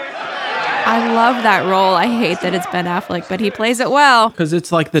 I love that role. I hate that it's Ben Affleck, but he plays it well. Because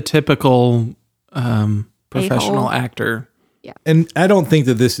it's like the typical professional actor. Yeah. And I don't think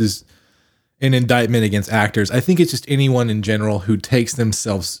that this is an indictment against actors. I think it's just anyone in general who takes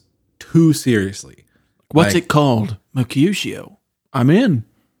themselves too seriously. What's it called? Mercutio. I'm in.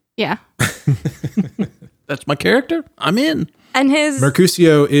 Yeah. That's my character. I'm in. And his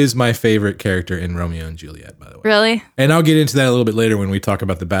Mercutio is my favorite character in Romeo and Juliet, by the way. Really? And I'll get into that a little bit later when we talk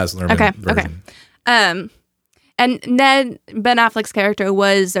about the Baz Luhrmann version. Okay. And Ben Affleck's character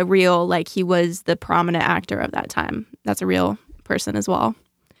was a real, like, he was the prominent actor of that time. That's a real person as well.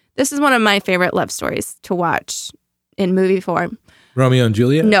 This is one of my favorite love stories to watch in movie form. Romeo and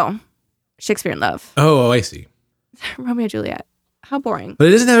Juliet? No. Shakespeare in Love. Oh, I see. Romeo and Juliet. How boring. But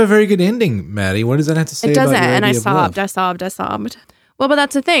it doesn't have a very good ending, Maddie. What does that have to say it doesn't, about your and idea I of sobbed. Well, but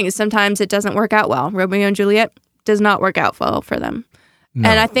that's the thing. Sometimes it doesn't work out well. Romeo and Juliet does not work out well for them. No,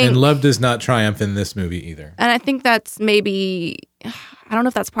 and I think love does not triumph in this movie either. And I think that's maybe, I don't know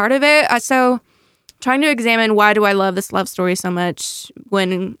if that's part of it. So trying to examine why do I love this love story so much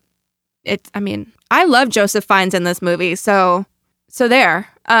when I love Joseph Fiennes in this movie. So there.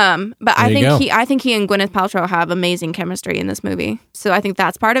 But I think he and Gwyneth Paltrow have amazing chemistry in this movie. So I think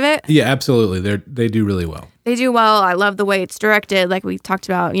that's part of it. Yeah, absolutely. They do really well. They do well. I love the way it's directed. Like we talked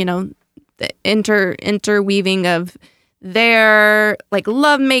about, the interweaving of their like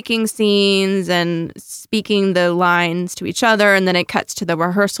lovemaking scenes and speaking the lines to each other, and then it cuts to the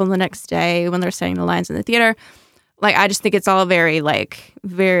rehearsal the next day when they're saying the lines in the theater. Like I just think it's all very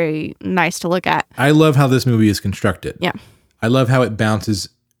nice to look at. I love how this movie is constructed. Yeah. I love how it bounces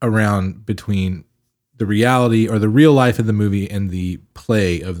around between the reality or the real life of the movie and the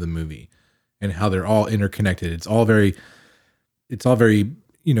play of the movie, and how they're all interconnected. It's all very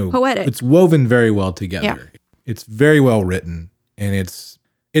poetic. It's woven very well together. Yeah. It's very well written, and it's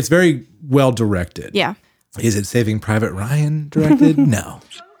very well directed. Yeah. Is it Saving Private Ryan directed? No.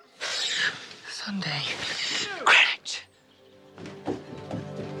 Sunday. Credit.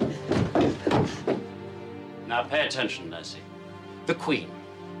 Now pay attention, Mercy. The Queen,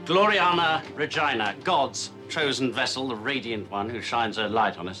 Gloriana Regina, God's chosen vessel, the radiant one who shines her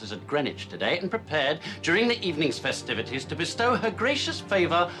light on us, is at Greenwich today and prepared during the evening's festivities to bestow her gracious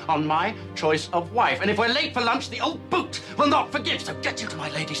favor on my choice of wife. And if we're late for lunch, the old boot will not forgive. So get you to my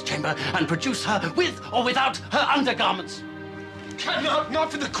lady's chamber and produce her with or without her undergarments.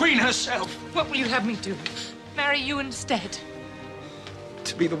 Not for the Queen herself. What will you have me do? Marry you instead?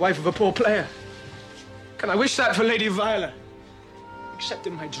 To be the wife of a poor player. Can I wish that for Lady Viola? Except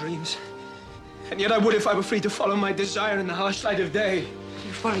in my dreams. And yet I would if I were free to follow my desire in the harsh light of day.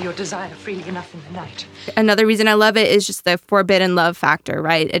 You follow your desire freely enough in the night. Another reason I love it is just the forbidden love factor,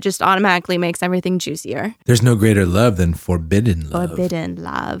 right? It just automatically makes everything juicier. There's no greater love than forbidden love. Forbidden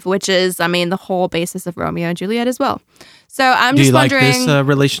love, which is, the whole basis of Romeo and Juliet as well. So I'm Do just you wondering... like this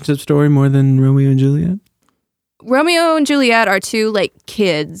relationship story more than Romeo and Juliet? Romeo and Juliet are two like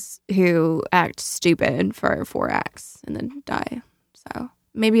kids who act stupid for 4 acts and then die. So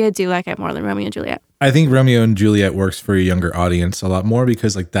maybe I do like it more than Romeo and Juliet. I think Romeo and Juliet works for a younger audience a lot more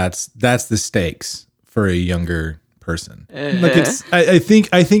because like that's the stakes for a younger person. Like I think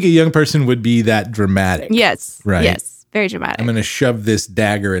a young person would be that dramatic. Yes. Right. Yes. Very dramatic. I'm going to shove this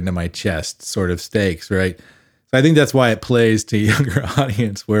dagger into my chest sort of stakes, right? So I think that's why it plays to a younger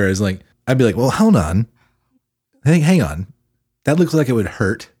audience. Whereas like, I'd be like, well, hold on. Hang on. That looks like it would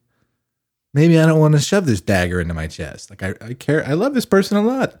hurt. Maybe I don't want to shove this dagger into my chest. Like I care. I love this person a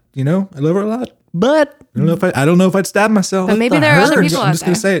lot. You know, I love her a lot. But I don't know if I'd stab myself. But maybe there are other people I'm just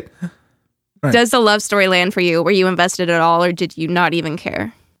going to say it. Right. Does the love story land for you? Were you invested at all, or did you not even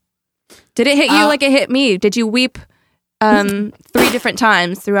care? Did it hit you like it hit me? Did you weep 3 different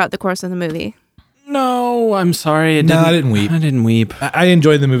times throughout the course of the movie? No, I'm sorry. I didn't weep. I didn't weep. I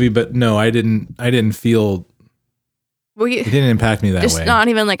enjoyed the movie, but no, I didn't feel. It didn't impact me that just way. Just not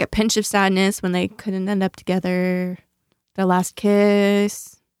even like a pinch of sadness when they couldn't end up together. Their last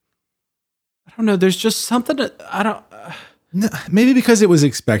kiss. I don't know. There's just something I don't. No, maybe because it was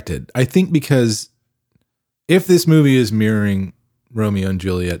expected. I think because if this movie is mirroring Romeo and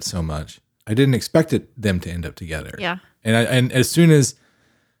Juliet so much, I didn't expect them to end up together. Yeah. And as soon as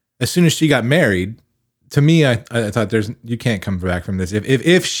she got married, to me, I thought you can't come back from this.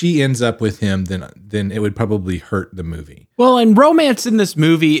 If she ends up with him, then it would probably hurt the movie. Well, and romance in this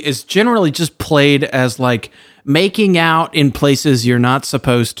movie is generally just played as like making out in places you're not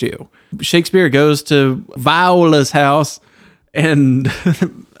supposed to. Shakespeare goes to Viola's house and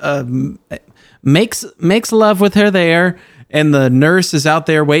makes love with her there, and the nurse is out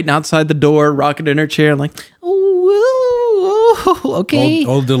there waiting outside the door, rocking in her chair, like, oh, okay.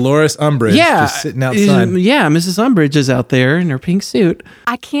 Old Dolores Umbridge, just sitting outside. Yeah, Mrs. Umbridge is out there in her pink suit.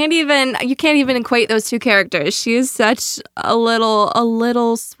 You can't even equate those two characters. She is such a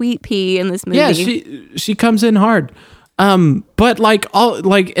little sweet pea in this movie. Yeah, she comes in hard. But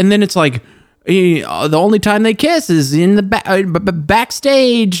and then it's like, the only time they kiss is in the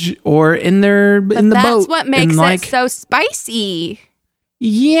backstage or in the boat. That's what makes it so spicy.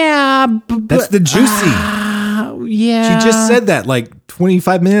 Yeah, that's the juicy. Yeah, she just said that like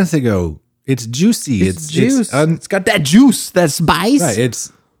 25 minutes ago. It's juicy. It's juice. It's got that juice, that spice. Right.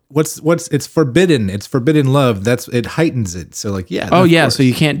 It's it's forbidden. It's forbidden love. it heightens it. So like, yeah. Oh yeah. So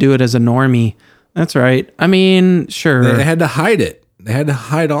you can't do it as a normie. That's right. I mean, sure. They had to hide it. They had to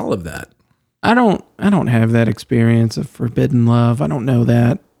hide all of that. I don't have that experience of forbidden love. I don't know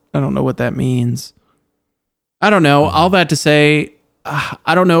that. I don't know what that means. I don't know. All that to say,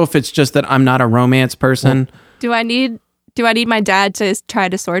 I don't know if it's just that I'm not a romance person. Do I need my dad to try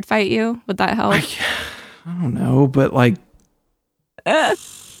to sword fight you? Would that help? I don't know, but like,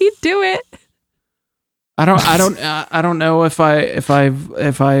 he'd do it. I don't know if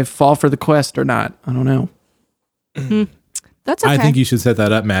I fall for the quest or not. I don't know. That's okay. I think you should set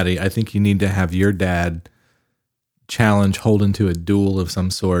that up, Maddie. I think you need to have your dad challenge Holden to a duel of some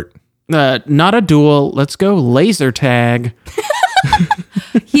sort. Not a duel. Let's go laser tag.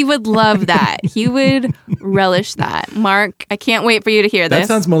 He would love that. He would relish that. Mark, I can't wait for you to hear this. That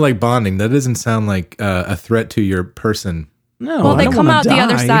sounds more like bonding. That doesn't sound like a threat to your person. No, well, they come out the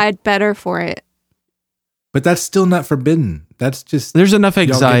other side better for it. But that's still not forbidden. That's just... There's enough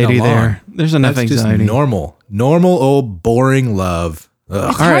anxiety there. There's enough anxiety. Just normal old boring love. Ugh.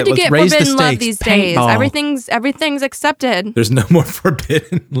 It's hard to get forbidden love these days. Everything's accepted. There's no more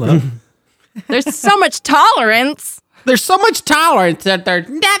forbidden love. There's so much tolerance. There's so much tolerance that there's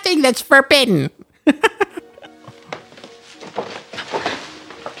nothing that's forbidden.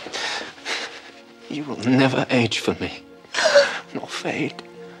 You will never age for me, nor fade,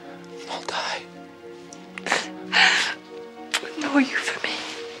 nor die. Nor you for me.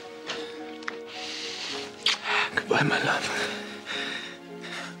 Goodbye, my love.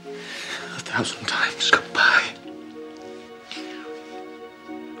 1,000 times goodbye.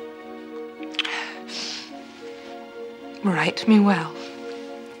 Write me well.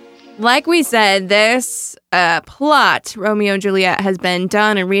 Like we said, this plot, Romeo and Juliet, has been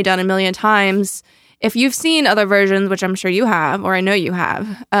done and redone a million times. If you've seen other versions, which I'm sure you have, or I know you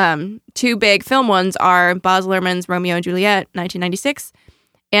have, 2 big film ones are Baz Luhrmann's Romeo and Juliet, 1996,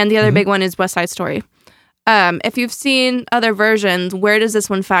 and the other big one is West Side Story. If you've seen other versions, where does this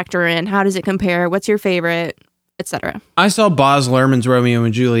one factor in? How does it compare? What's your favorite, etc.? I saw Baz Luhrmann's Romeo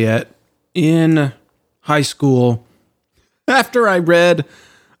and Juliet in high school after I read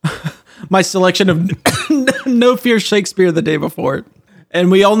my selection of No Fear Shakespeare the day before. And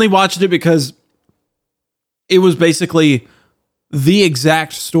we only watched it because it was basically the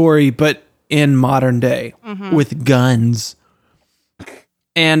exact story, but in modern day with guns.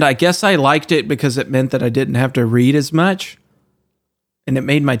 And I guess I liked it because it meant that I didn't have to read as much and it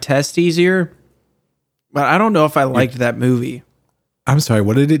made my test easier. But I don't know if I liked that movie. I'm sorry,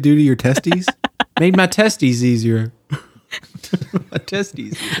 what did it do to your testes? Made my testes easier. My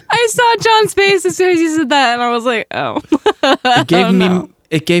testes. I saw John's face as soon as you said that, and I was like, oh.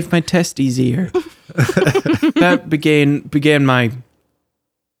 It gave my testes easier. That began my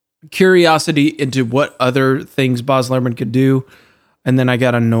curiosity into what other things Baz Luhrmann could do, and then I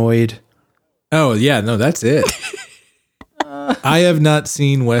got annoyed. Oh, yeah, no, that's it. I have not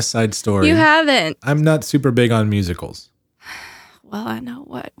seen West Side Story. You haven't. I'm not super big on musicals. Well, I know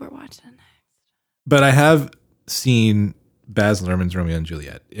what we're watching. But I have seen Baz Luhrmann's Romeo and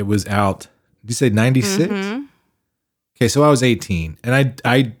Juliet. It was out, did you say 96? Mm-hmm. Okay, so I was 18, and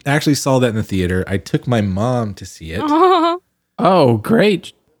I actually saw that in the theater. I took my mom to see it. Oh,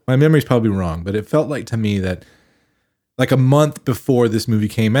 great. My memory's probably wrong, but it felt like to me that like a month before this movie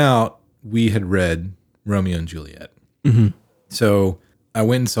came out, we had read Romeo and Juliet. Mm-hmm. So I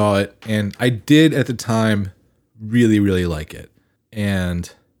went and saw it, and I did at the time really, really like it.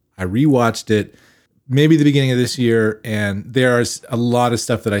 And I rewatched it maybe the beginning of this year, and there's a lot of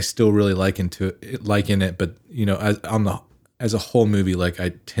stuff that I still really like in it, but you know, as a whole movie, like I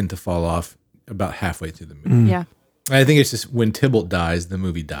tend to fall off about halfway through the movie. Yeah. I think it's just when Tybalt dies, the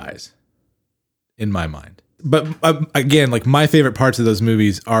movie dies in my mind. But again, like my favorite parts of those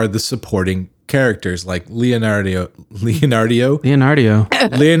movies are the supporting characters, like Leonardo DiCaprio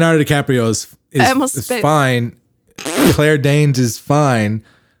is fine. Claire Danes is fine.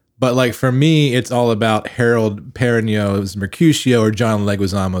 But like for me, it's all about Harold Perrineau's Mercutio or John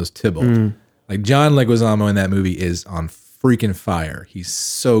Leguizamo's Tybalt. Like John Leguizamo in that movie is on freaking fire. He's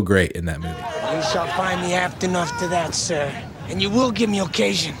so great in that movie. You shall find me apt enough to that, sir. And you will give me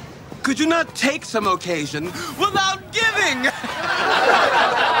occasion. Could you not take some occasion without giving?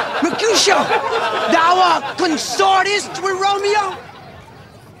 Mercutio, thou consortest with Romeo?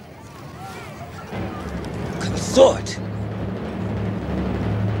 Consort?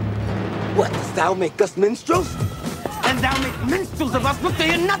 What, dost thou make us minstrels? And thou make minstrels of us, but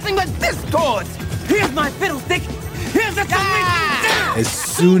they are nothing but discords. Here's my fiddlestick. Here's a As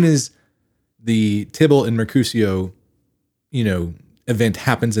soon as the Tybalt and Mercutio, event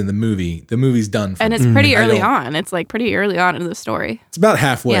happens in the movie's done. And it's pretty early on. It's like pretty early on in the story. It's about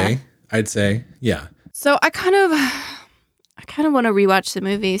halfway, I'd say. Yeah. So I kind of want to rewatch the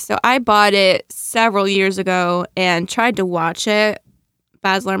movie. So I bought it several years ago and tried to watch it,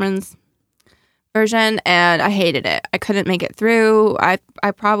 Baz Luhrmann's version, and I hated it. I couldn't make it through. I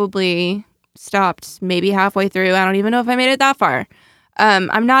probably stopped maybe halfway through. I don't even know if I made it that far.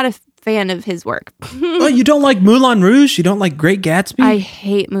 I'm not a fan of his work. Oh, you don't like Moulin Rouge? You don't like Great Gatsby? I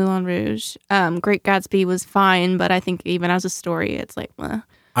hate Moulin Rouge. Great Gatsby was fine, but I think even as a story, it's like,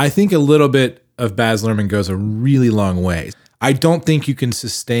 I think a little bit of Baz Luhrmann goes a really long way. I don't think you can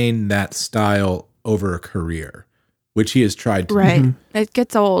sustain that style over a career, which he has tried to. Right. It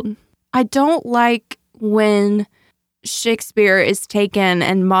gets old. I don't like when Shakespeare is taken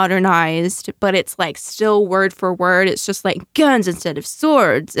and modernized, but it's like still word for word. It's just like guns instead of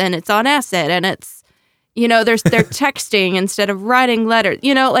swords, and it's on acid, and it's, they're texting instead of writing letters.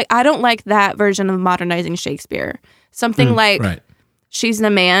 Like I don't like that version of modernizing Shakespeare. Something like She's the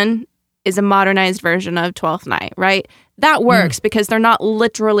Man is a modernized version of Twelfth Night, right? That works because they're not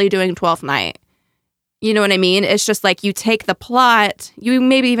literally doing Twelfth Night. You know what I mean? It's just like you take the plot, you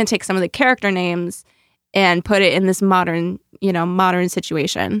maybe even take some of the character names and put it in this modern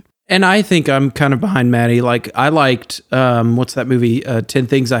situation. And I think I'm kind of behind Maddie. Like I liked, what's that movie? 10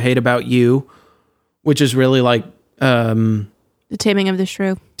 Things I Hate About You, which is really like The Taming of the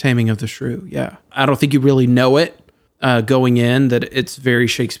Shrew. Taming of the Shrew, yeah. I don't think you really know it going in that it's very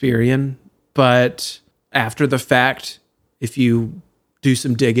Shakespearean, but after the fact, if you do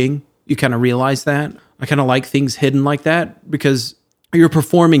some digging, you kind of realize that. I kind of like things hidden like that because you're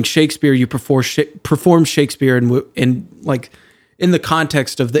performing Shakespeare. You perform Shakespeare in the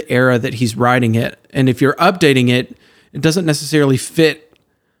context of the era that he's writing it. And if you're updating it, it doesn't necessarily fit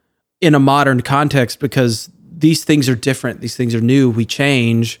in a modern context because these things are different. These things are new. We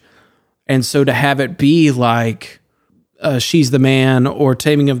change. And so to have it be like She's the Man or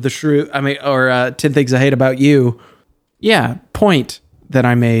Taming of the Shrew, or 10 Things I Hate About You. Yeah, point that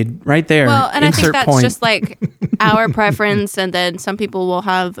I made right there. Well, and Insert I think that's point. just like our preference, and then some people will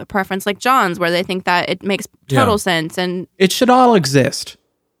have a preference like John's, where they think that it makes total sense, and it should all exist.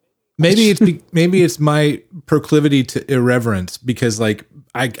 Maybe it's my proclivity to irreverence because, like,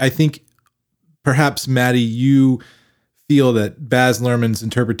 I think perhaps Maddie, you feel that Baz Luhrmann's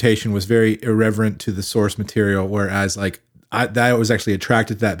interpretation was very irreverent to the source material, whereas like I was actually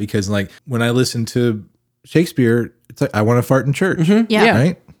attracted to that because like when I listen to Shakespeare, it's like I want to fart in church. Mm-hmm. Yeah.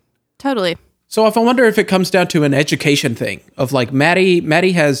 Right? Totally. So if I wonder if it comes down to an education thing of like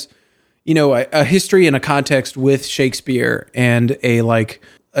Madi has, you know, a history and a context with Shakespeare and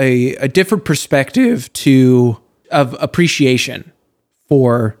a different perspective of appreciation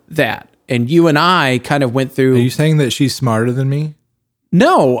for that. And you and I kind of went through. Are you saying that she's smarter than me?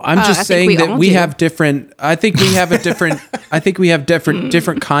 No, I'm just saying that we have different. I think we have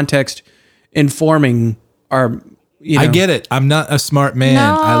different context informing our. You know. I get it. I'm not a smart man.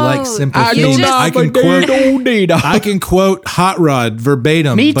 No, I like simple things. I can quote Hot Rod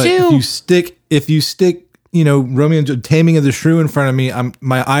verbatim. Me but too. If you stick, you know, Romeo and Taming of the Shrew in front of me,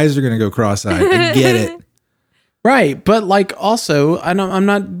 my eyes are going to go cross-eyed. I get it. Right, but like also, I'm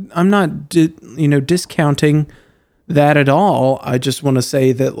not discounting that at all. I just want to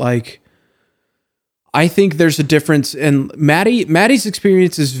say that like I think there's a difference, and Maddie's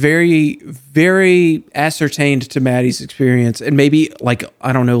experience is very, very ascertained to Maddie's experience, and maybe like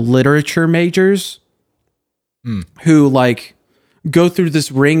I don't know, literature majors who like go through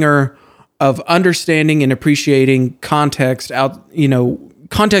this ringer of understanding and appreciating context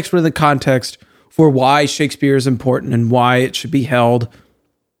context within context for why Shakespeare is important and why it should be held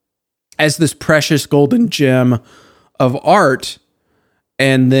as this precious golden gem of art,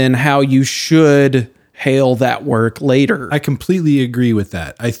 and then how you should hail that work later. I completely agree with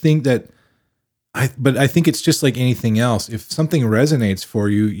that. I think that but I think it's just like anything else. If something resonates for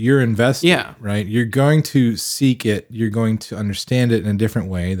you, you're invested, right? You're going to seek it. You're going to understand it in a different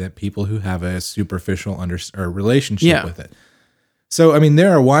way that people who have a superficial relationship with it. So, I mean,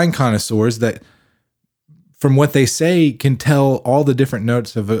 there are wine connoisseurs that, from what they say, can tell all the different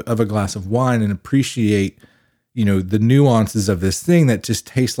notes of a glass of wine and appreciate, you know, the nuances of this thing that just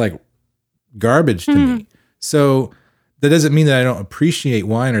tastes like garbage to me. So that doesn't mean that I don't appreciate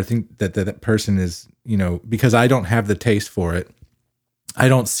wine or think that that person is, you know, because I don't have the taste for it. I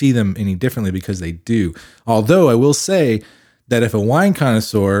don't see them any differently because they do. Although I will say that if a wine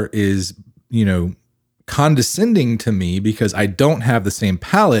connoisseur is, you know, condescending to me because I don't have the same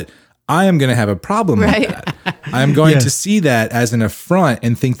palate, I am going to have a problem with that. I'm going to see that as an affront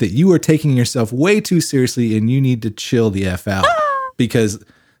and think that you are taking yourself way too seriously and you need to chill the F out because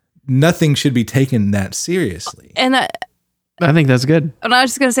nothing should be taken that seriously. And I think that's good. And I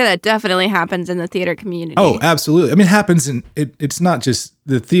was just going to say that definitely happens in the theater community. Oh, absolutely. I mean, it happens in it's not just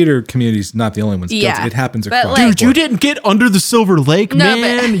the theater community is not the only ones. Yeah. It happens But across. Dude, you didn't get under the Silver Lake,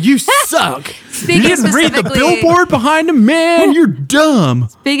 man. You suck. You didn't read the billboard behind him, man. You're dumb.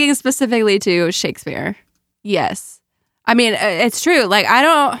 Speaking specifically to Shakespeare, yes. I mean, it's true. Like,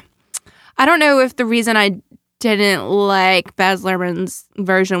 I don't know if the reason I didn't like Baz Luhrmann's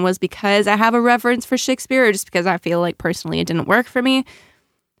version was because I have a reverence for Shakespeare or just because I feel like personally it didn't work for me.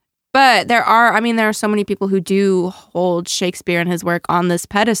 But there are so many people who do hold Shakespeare and his work on this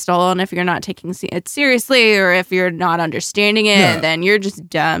pedestal. And if you're not taking it seriously or if you're not understanding it, then you're just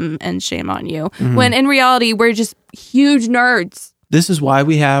dumb and shame on you. Mm-hmm. When in reality, we're just huge nerds. This is why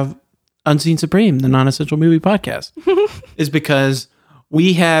we have Unseen Supreme, the non-essential movie podcast, is because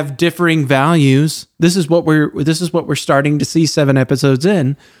we have differing values. This is what we're starting to see 7 episodes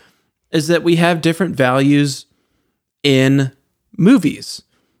in, is that we have different values in movies.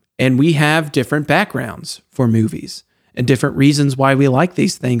 And we have different backgrounds for movies and different reasons why we like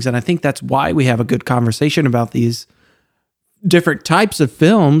these things. And I think that's why we have a good conversation about these different types of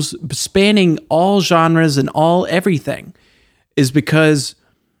films spanning all genres and all everything, is because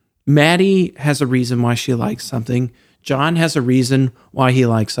Maddie has a reason why she likes something. John has a reason why he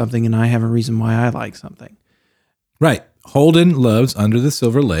likes something, and I have a reason why I like something. Right. Holden loves Under the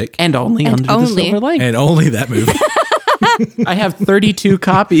Silver Lake. And only Under the Silver Lake. And only that movie. I have 32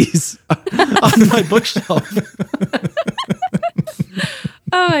 copies on my bookshelf.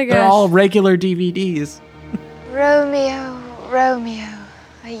 Oh my gosh. They're all regular DVDs. Romeo, Romeo,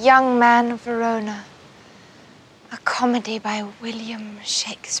 a young man of Verona. A comedy by William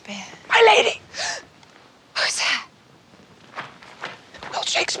Shakespeare. My lady! Who's that? Will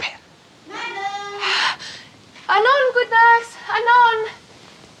Shakespeare. Anon, good nurse, anon.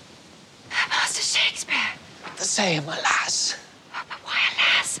 Master Shakespeare. The same, alas. But why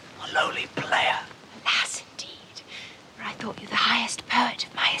alas? A lowly player. Alas, indeed. For I thought you the highest poet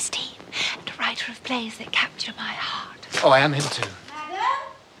of my esteem, and a writer of plays that capture my heart. Oh, I am him too.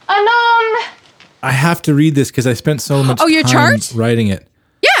 Anon! I have to read this because I spent so much your time chart? writing it.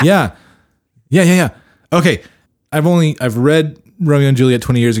 Yeah. Yeah. Okay. I've read Romeo and Juliet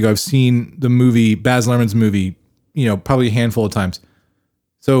 20 years ago. I've seen the movie, Baz Luhrmann's movie, probably a handful of times.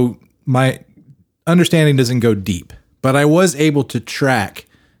 So my understanding doesn't go deep, but I was able to track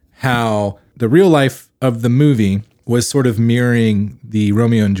how the real life of the movie was sort of mirroring the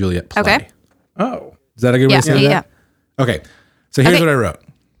Romeo and Juliet play. Okay. Oh. Is that a good way to say that? Yeah. Okay. So here's what I wrote.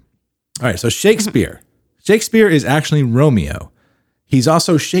 All right. So Shakespeare. Shakespeare is actually Romeo. He's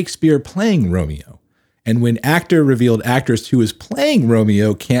also Shakespeare playing Romeo. And when actor revealed actress who is playing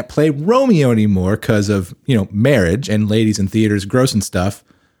Romeo can't play Romeo anymore because of, marriage and ladies in theaters gross and stuff,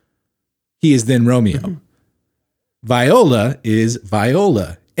 he is then Romeo. Viola is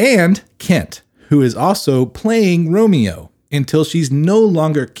Viola. And Kent, who is also playing Romeo until she's no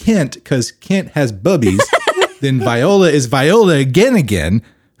longer Kent because Kent has bubbies. Then Viola is Viola again,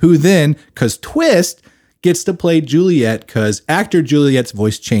 who then, because twist, gets to play Juliet because actor Juliet's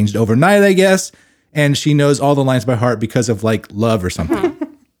voice changed overnight, I guess. And she knows all the lines by heart because of love or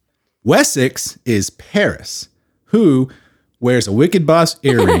something. Wessex is Paris, who wears a wicked boss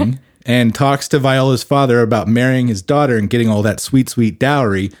earring and talks to Viola's father about marrying his daughter and getting all that sweet, sweet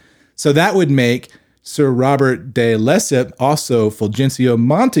dowry. So that would make Sir Robert de Lesseps also Fulgencio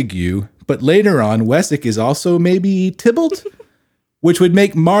Montague, but later on, Wessex is also maybe Tybalt, which would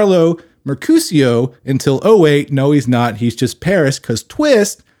make Marlowe Mercutio until, oh wait, no he's not, he's just Paris, because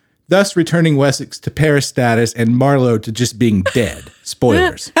twist, thus returning Wessex to Paris status and Marlowe to just being dead.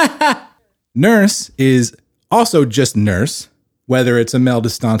 Spoilers. Nurse is also just Nurse, whether it's Imelda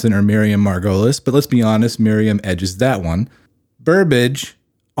Staunton or Miriam Margolis, but let's be honest, Miriam edges that one. Burbage,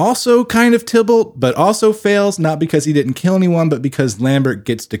 also kind of Tybalt, but also fails, not because he didn't kill anyone, but because Lambert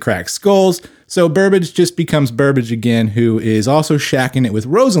gets to crack skulls. So Burbage just becomes Burbage again, who is also shacking it with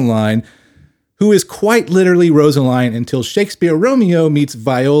Rosaline, who is quite literally Rosaline until Shakespeare Romeo meets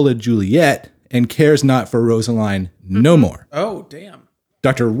Viola Juliet and cares not for Rosaline no more. Oh, damn.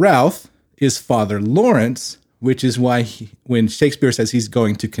 Dr. Routh is Father Lawrence, which is why when Shakespeare says he's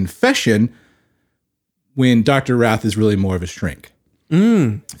going to confession, when Dr. Routh is really more of a shrink.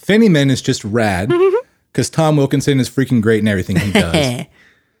 Fennyman is just rad because Tom Wilkinson is freaking great in everything he does.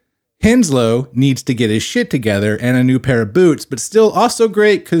 Henslow needs to get his shit together and a new pair of boots, but still also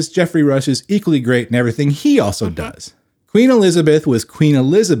great because Jeffrey Rush is equally great in everything he also does. Queen Elizabeth was Queen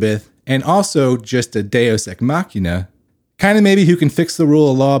Elizabeth and also just a deus ex machina. Kind of maybe who can fix the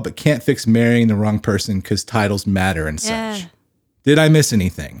rule of law but can't fix marrying the wrong person because titles matter and such. Did I miss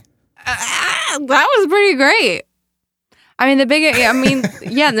anything? That was pretty great.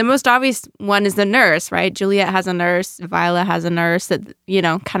 The most obvious one is the nurse, right? Juliet has a nurse. Viola has a nurse that,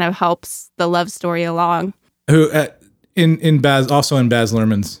 kind of helps the love story along. Who, in Baz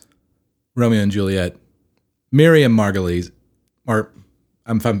Luhrmann's Romeo and Juliet, Miriam Margolyes, or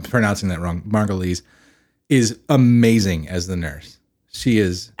if I'm pronouncing that wrong, Margolyes, is amazing as the nurse. She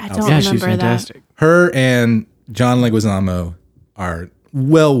is. I don't remember she's fantastic. that. Her and John Leguizamo are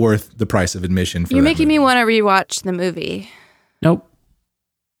well worth the price of admission. You're making me want to rewatch the movie. Nope.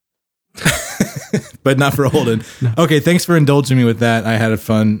 But not for Holden. No. Okay, thanks for indulging me with that. I had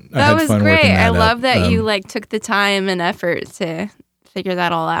fun. That was great. I love that you took the time and effort to figure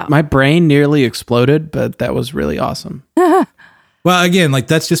that all out. My brain nearly exploded, but that was really awesome. Well, again,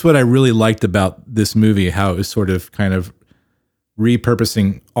 that's just what I really liked about this movie, how it was sort of kind of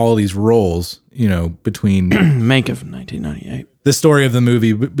repurposing all these roles, between Mank of 1998. The story of the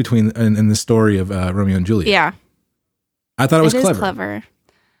movie between and the story of Romeo and Juliet. Yeah. I thought it was clever. Clever.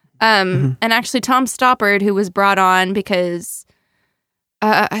 And actually Tom Stoppard, who was brought on because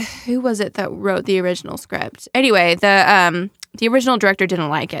who was it that wrote the original script? Anyway, the original director didn't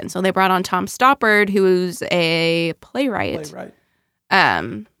like it, so they brought on Tom Stoppard, who's a playwright.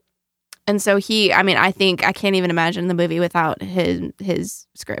 And so I think I can't even imagine the movie without his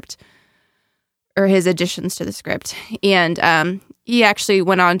script or his additions to the script. And he actually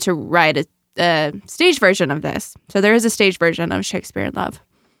went on to write a stage version of this. So there is a stage version of Shakespeare in Love.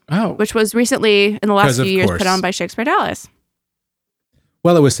 Oh. Which was recently, in the last few years, put on by Shakespeare Dallas.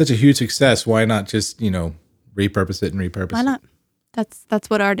 Well, it was such a huge success. Why not just, repurpose it and repurpose it? Why not? That's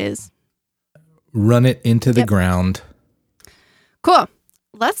what art is. Run it into the ground. Cool.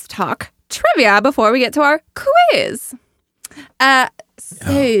 Let's talk trivia before we get to our quiz. I'm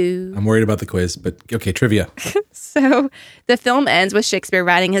worried about the quiz, but okay, trivia. So the film ends with Shakespeare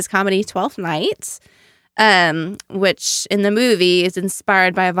writing his comedy Twelfth Night, which in the movie is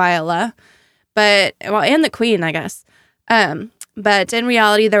inspired by Viola, and the Queen, I guess. But in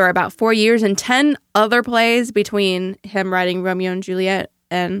reality, there were about 4 years and 10 other plays between him writing Romeo and Juliet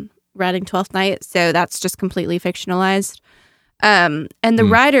and writing Twelfth Night. So that's just completely fictionalized. And the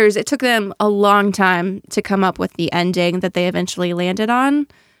writers, it took them a long time to come up with the ending that they eventually landed on.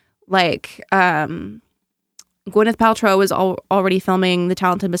 Gwyneth Paltrow was already filming The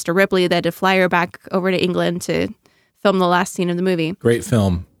Talented Mr. Ripley. They had to fly her back over to England to film the last scene of the movie. Great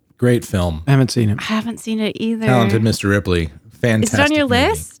film. Great film. I haven't seen it. I haven't seen it either. Talented Mr. Ripley. Fantastic. Is it on your movie.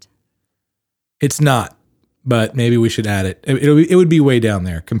 list? It's not, but maybe we should add it. It would be way down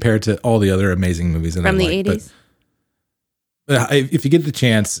there compared to all the other amazing movies that From the like, 80s? But if you get the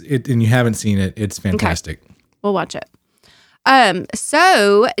chance and you haven't seen it, it's fantastic. Okay. We'll watch it.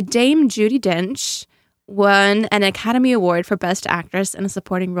 So Dame Judi Dench won an Academy Award for Best Actress in a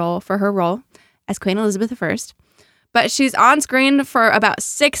Supporting Role for her role as Queen Elizabeth I. But she's on screen for about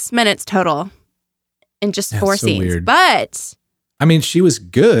 6 minutes total in just 4 so scenes. weird. But I mean, she was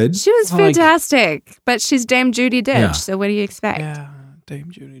good. she was fantastic. But she's Dame Judi Dench, Yeah. so what do you expect? Yeah,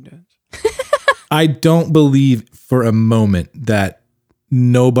 Dame Judi Dench. I don't believe for a moment that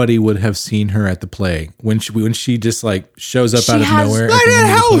nobody would have seen her at the play when she just like shows up She out of has- nowhere. Look at the at end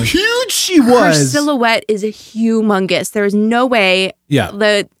of the how play. huge she Her was. silhouette is humongous. There is no way Yeah.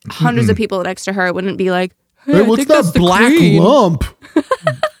 the hundreds of people next to her wouldn't be like, hey, Hey, I what's think that's that the black queen. lump?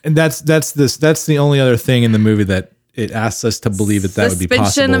 And that's the only other thing in the movie that it asks us to believe that would be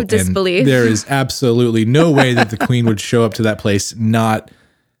Suspension possible. of disbelief. And there is absolutely no way that the queen would show up to that place not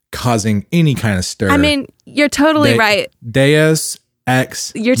causing any kind of stir. I mean, you're totally right. Deus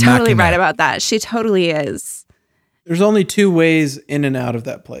ex You're totally machina. right about that. She totally is. There's only 2 ways in and out of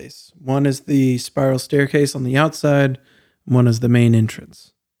that place. One is the spiral staircase on the outside. One is the main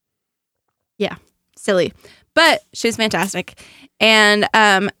entrance. Yeah, silly. But she's fantastic. And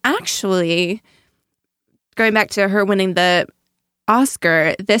actually, going back to her winning the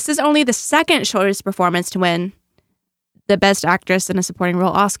Oscar, this is only the second shortest performance to win the Best Actress in a Supporting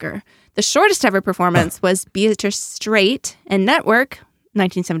Role Oscar. The shortest ever performance was Beatrice Straight in Network,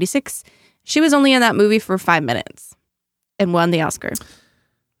 1976. She was only in that movie for 5 minutes and won the Oscar.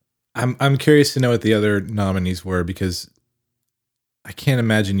 I'm curious to know what the other nominees were because I can't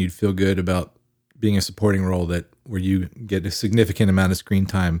imagine you'd feel good about being a supporting role where you get a significant amount of screen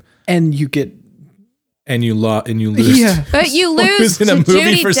time And you get and you lose. Yeah. But you lose to in a movie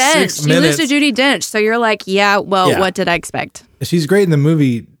Judi for 6 Dench. You lose minutes. to Judi Dench. So you're like, yeah, what did I expect? She's great in the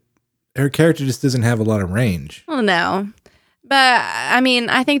movie. Her character just doesn't have a lot of range. Well, no. But, I mean,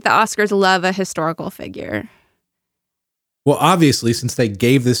 I think the Oscars love a historical figure. Well, obviously, since they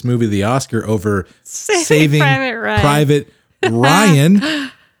gave this movie the Oscar over Saving Saving Private Ryan. Private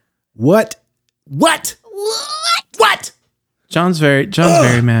Ryan, what? John's very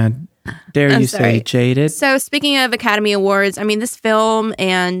mad. Dare I'm you sorry. say jaded? So, speaking of Academy Awards, I mean, this film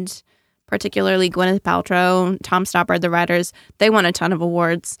and particularly Gwyneth Paltrow, Tom Stoppard, the writers, they won a ton of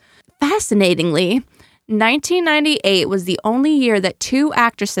awards. Fascinatingly, 1998 was the only year that 2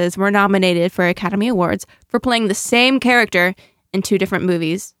 actresses were nominated for Academy Awards for playing the same character in 2 different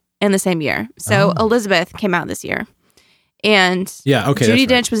movies in the same year. So Elizabeth came out this year. And Judi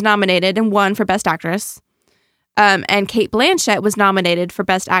Dench was nominated and won for Best Actress. And Kate Blanchett was nominated for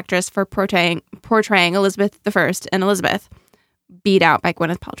Best Actress for portraying Elizabeth I and Elizabeth, beat out by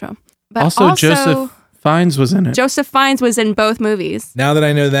Gwyneth Paltrow. But also, Joseph Fiennes was in it. Joseph Fiennes was in both movies. Now that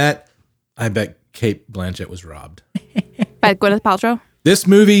I know that, I bet Kate Blanchett was robbed. By Gwyneth Paltrow? This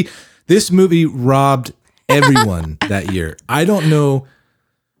movie robbed everyone that year. I don't know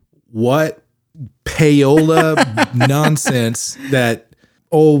what payola nonsense that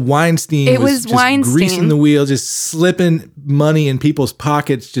old Weinstein It was was just Weinstein. greasing the wheel, just slipping money in people's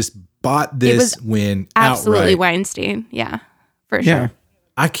pockets, just bought this win Absolutely outright. Weinstein. Yeah, for sure.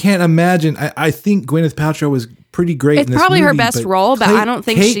 I can't imagine. I think Gwyneth Paltrow was pretty great It's in this probably her movie, best role, but I don't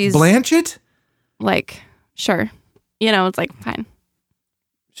think Kate she's Blanchett? like, sure. You know, it's like, fine.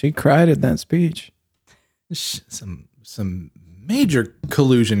 She cried at that speech. Some major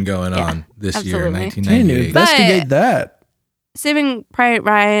collusion going on this year in absolutely. 1998. Investigate that. Saving Private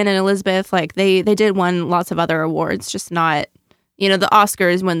Ryan and Elizabeth, like they did win lots of other awards, just not, you know, the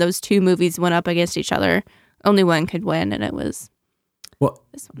Oscars when those 2 movies went up against each other, only one could win, and it was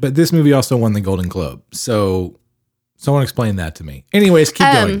But this movie also won the Golden Globe. So someone explain that to me. Anyways, keep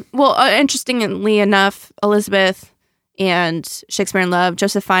going. Well, interestingly enough, Elizabeth and Shakespeare in Love,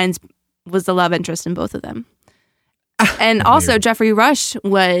 Joseph Fiennes was the love interest in both of them. And also Jeffrey Rush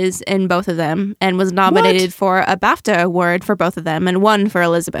was in both of them and was nominated for a BAFTA award for both of them and won for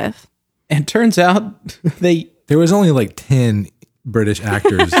Elizabeth. And turns out there was only like 10 British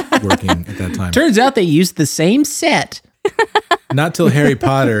actors working at that time. Turns out they used the same set. Not till Harry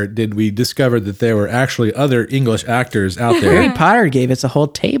Potter did we discover that there were actually other English actors out there. Harry Potter gave us a whole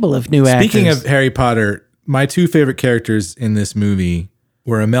table of new actors. Speaking of Harry Potter, my 2 favorite characters in this movie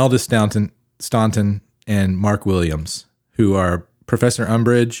were Imelda Staunton and Mark Williams, who are Professor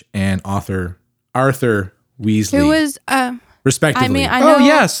Umbridge and Arthur Weasley. Who was respectively? I mean, I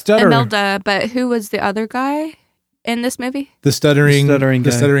know Stutterer. Imelda, but who was the other guy in this movie? The stuttering guy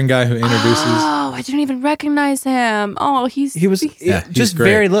who introduces. Oh, I didn't even recognize him. Oh, he was he's just great.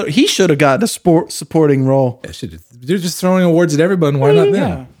 very little. He should have gotten a supporting role. They're just throwing awards at everyone. Why not them?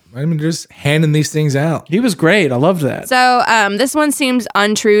 Yeah. I mean, they're just handing these things out. He was great. I loved that. So this one seems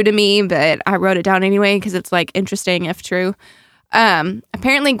untrue to me, but I wrote it down anyway because it's like interesting if true.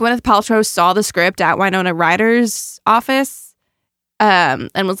 Apparently, Gwyneth Paltrow saw the script at Winona Ryder's office and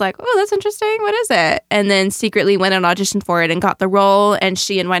was like, "Oh, that's interesting. What is it?" And then secretly went and auditioned for it and got the role. And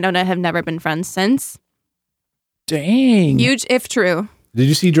she and Winona have never been friends since. Dang. Huge if true. Did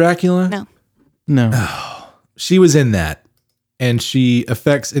you see Dracula? No. She was in that, and she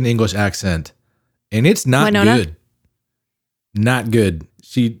affects an English accent, and it's not Winona? good. Not good.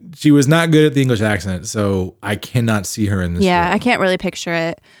 She was not good at the English accent, so I cannot see her in this. Yeah, role. I can't really picture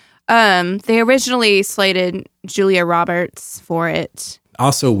it. They originally slated Julia Roberts for it.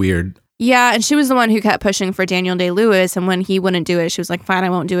 Also weird. Yeah, and she was the one who kept pushing for Daniel Day-Lewis, and when he wouldn't do it, she was like, fine, I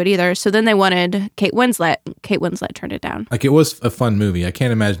won't do it either. So then they wanted Kate Winslet. Kate Winslet turned it down. Like, it was a fun movie. I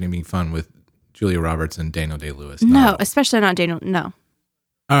can't imagine it being fun with Julia Roberts and Daniel Day-Lewis. No, especially not Daniel. No.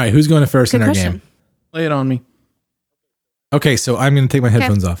 All right, who's going to first in our game? Lay it on me. Okay, so I'm going to take my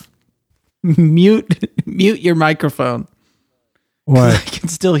headphones off. Mute your microphone. What? I can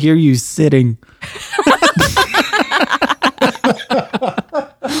still hear you sitting.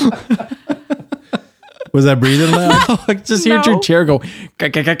 Was I breathing loud? No, I just heard your chair go.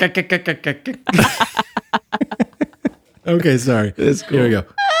 Okay, sorry. It's cool. Here we go.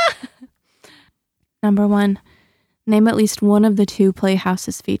 Number 1, name at least one of the 2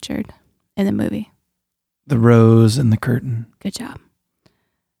 playhouses featured in the movie. The Rose and the Curtain. Good job.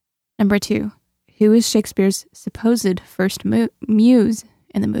 Number 2, who is Shakespeare's supposed first muse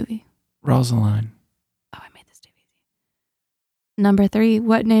in the movie? Rosaline. Oh, I made this too easy. Number 3,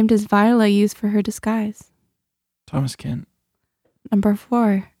 what name does Viola use for her disguise? Thomas Kent. Number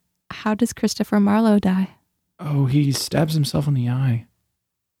 4, how does Christopher Marlowe die? Oh, he stabs himself in the eye.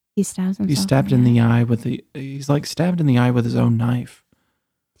 He stabs himself. He's stabbed in the eye with he's like stabbed in the eye with his own knife.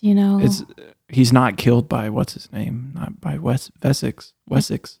 You know, he's not killed by what's his name, not by Wessex.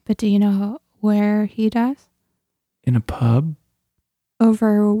 But do you know where he dies? In a pub.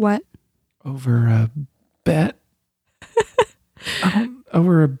 Over what? Over a bet.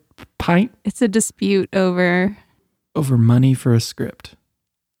 Over a pint. It's a dispute over money for a script.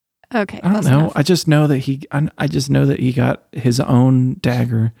 Okay, I don't know. enough. I just know that he got his own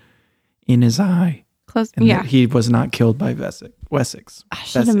dagger in his eye. Close. And Yeah. that he was not killed by Wessex. I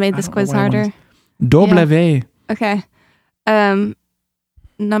should have made this quiz harder. W. Okay.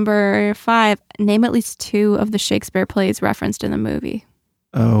 Number 5, name at least 2 of the Shakespeare plays referenced in the movie.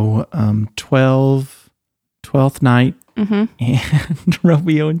 Oh, 12th Night Mm-hmm. and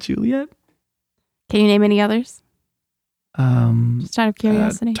Romeo and Juliet. Can you name any others? Just out of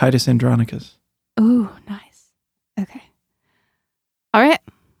curiosity. Titus Andronicus. Ooh, nice. Okay. All right.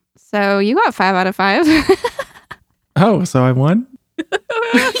 So you got 5 out of 5. Oh, so I won?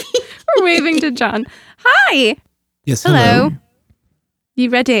 We're waving to John. Hi. Yes, hello. You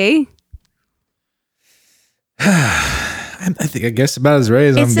ready? I guess about as ready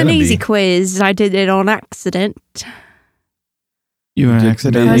as I'm It's going an to be. easy quiz. I did it on accident. You I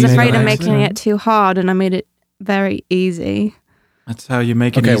accidentally was made afraid an of making accident? it too hard, and I made it very easy. That's how you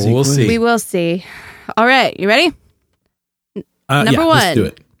make it Okay, easy. well, we'll quiz. see. We will see. All right, you ready? Number yeah, 1. let's do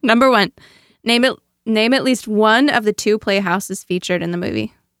it. Number 1. Name at least one of the 2 playhouses featured in the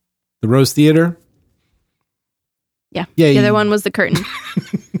movie. The Rose Theater. Yeah. Yay. The other one was the curtain.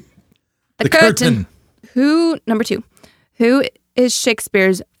 The curtain. Number 2. Who is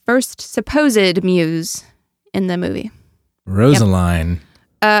Shakespeare's first supposed muse in the movie? Rosaline.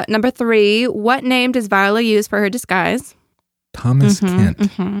 Number 3. What name does Viola use for her disguise? Thomas Kent.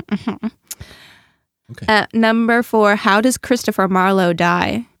 Okay. Number 4. How does Christopher Marlowe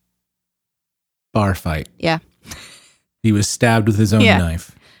die? Bar fight. Yeah. He was stabbed with his own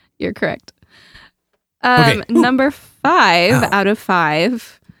knife. You're correct. Okay. Number 5 Ow. out of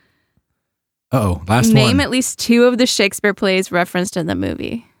 5. Uh-oh, last Name one. at least 2 of the Shakespeare plays referenced in the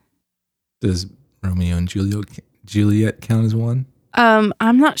movie. Does Romeo and Juliet count as one? I'm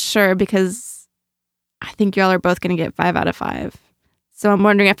not sure because I think y'all are both going to get 5 out of 5. So I'm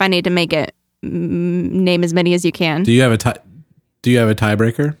wondering if I need to make it name as many as you can. Do you have a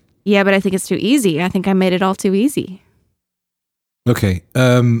tiebreaker? Yeah, but I think it's too easy. I think I made it all too easy. Okay.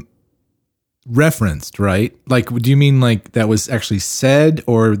 Referenced, right? Like, do you mean like that was actually said,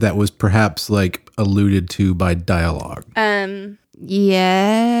 or that was perhaps like alluded to by dialogue?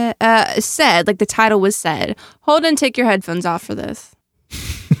 Yeah. Said, like the title was said. Holden, take your headphones off for this.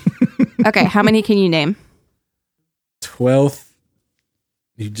 Okay, how many can you name? 12th.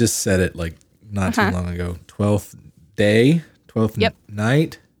 You just said it like not too long ago. 12th day, 12th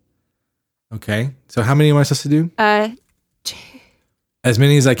night. Okay. So how many am I supposed to do? As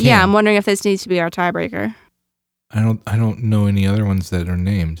many as I can. Yeah, I'm wondering if this needs to be our tiebreaker. I don't know any other ones that are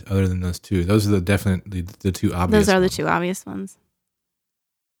named other than those two. Those are definitely the two obvious. Those are the two obvious ones.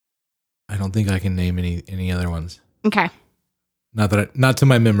 I don't think I can name any other ones. Okay. Not to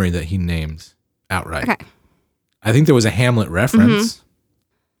my memory that he named outright. Okay. I think there was a Hamlet reference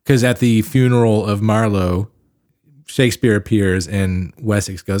because at the funeral of Marlowe, Shakespeare appears and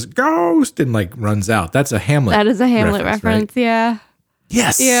Wessex goes "Ghost" and like runs out. That's a Hamlet. That is a Hamlet reference. Right? Yeah.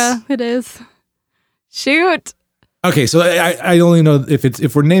 Yes. Yeah, it is. Shoot. Okay, so I only know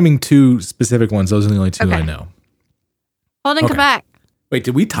if we're naming two specific ones. Those are the only two I know. Holden, come back. Wait,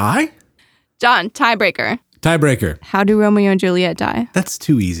 did we tie? John, tiebreaker. Tiebreaker. How do Romeo and Juliet die? That's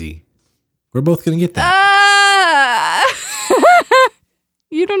too easy. We're both gonna get that.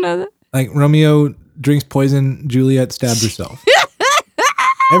 You don't know that. Like Romeo drinks poison, Juliet stabs herself.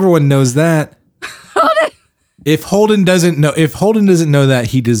 Everyone knows that. Holden. If Holden doesn't know that,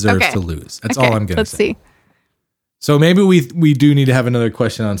 he deserves to lose. That's all I'm gonna say. Let's see. So maybe we do need to have another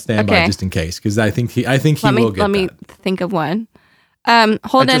question on standby just in case, because I think he will get that. Let me think of one.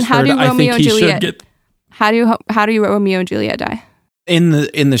 Holden, how do Romeo and Juliet? How do Romeo and Juliet die? In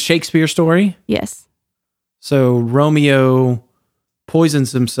the Shakespeare story? Yes. So Romeo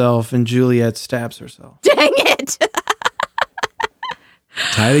poisons himself and Juliet stabs herself. Dang it!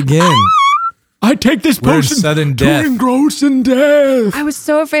 Tied again. I take this potion sudden to death. engross in death. I was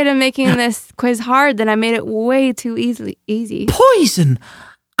so afraid of making this quiz hard that I made it way too easy. Poison!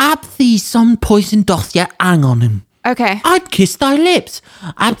 Ab thee some poison doth yet hang on him. Okay. I'd kiss thy lips.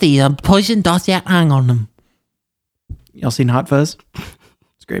 Ab thee poison doth yet hang on him. Y'all seen Hot Fuzz?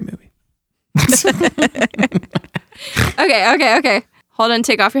 It's a great movie. Okay. Hold on,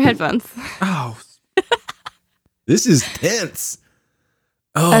 take off your headphones. Oh. This is tense.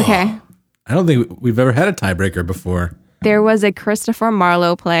 Oh. Okay. I don't think we've ever had a tiebreaker before. There was a Christopher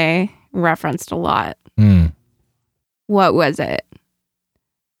Marlowe play referenced a lot. What was it?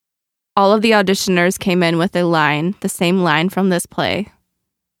 All of the auditioners came in with the same line from this play.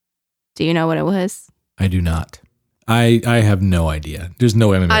 Do you know what it was? I do not. I have no idea. There's no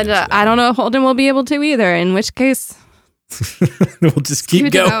way. I don't know if Holden will be able to either, in which case... we'll just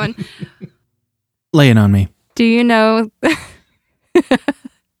keep going. Lay it on me. Do you know...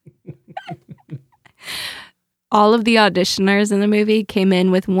 All of the auditioners in the movie came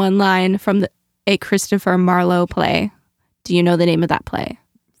in with one line from a Christopher Marlowe play. Do you know the name of that play?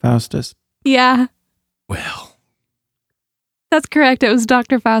 Faustus. Yeah. Well. That's correct. It was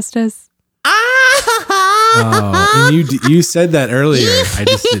Dr. Faustus. Oh, and you said that earlier. I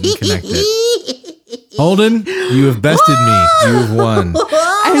just didn't connect it. Holden, you have bested me. You have won.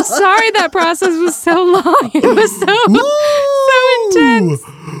 I'm sorry that process was so long. It was so intense.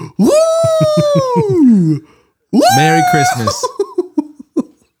 Woo! Merry Christmas.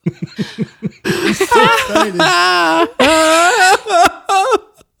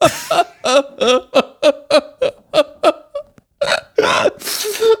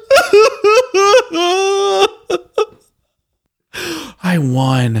 I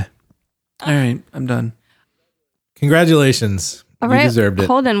won. All right, I'm done. Congratulations. All you right, deserved it.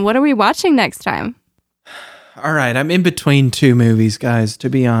 Holden, what are we watching next time? All right, I'm in between two movies, guys, to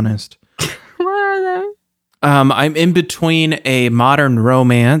be honest. What are they? I'm in between a modern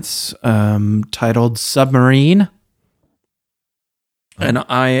romance titled Submarine. And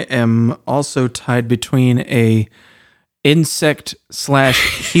I am also tied between a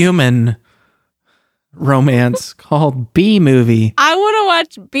insect/human romance called B Movie. I want to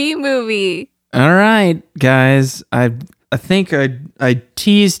watch B Movie. All right, guys. I think I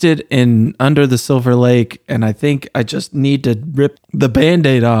teased it in Under the Silver Lake, and I think I just need to rip the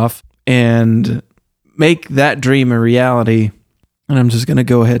Band-Aid off and make that dream a reality. And I'm just going to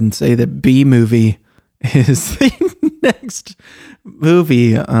go ahead and say that B Movie is the next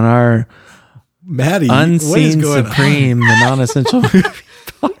movie on our Maddie, Unseen Supreme, the non-essential movie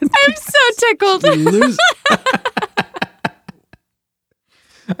podcast. I'm so tickled.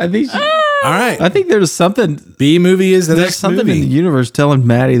 I think. All right. I think there's something. B Movie is the There's next something movie. in the universe telling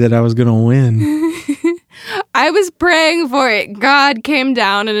Maddie that I was going to win. I was praying for it. God came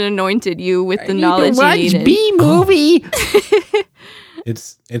down and anointed you with the knowledge you needed. B Movie.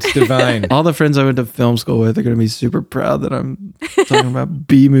 It's divine. All the friends I went to film school with are going to be super proud that I'm talking about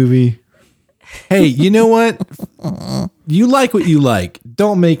B Movie. Hey, you know what? You like what you like.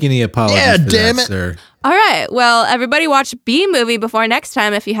 Don't make any apologies. Yeah, for damn that, it. sir. All right. Well, everybody watch B-Movie before next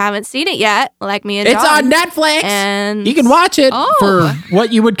time if you haven't seen it yet, like me and It's John. on Netflix. And You can watch it Oh. for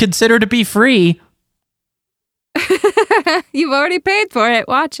what you would consider to be free. You've already paid for it.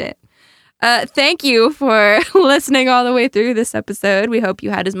 Watch it. Thank you for listening all the way through this episode. We hope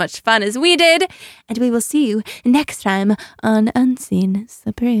you had as much fun as we did. And we will see you next time on Unseen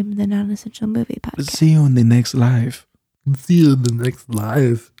Supreme, the non-essential movie podcast. See you in the next live. See you in the next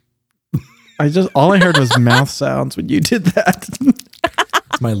live. All I heard was mouth sounds when you did that.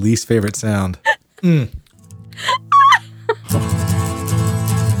 It's my least favorite sound.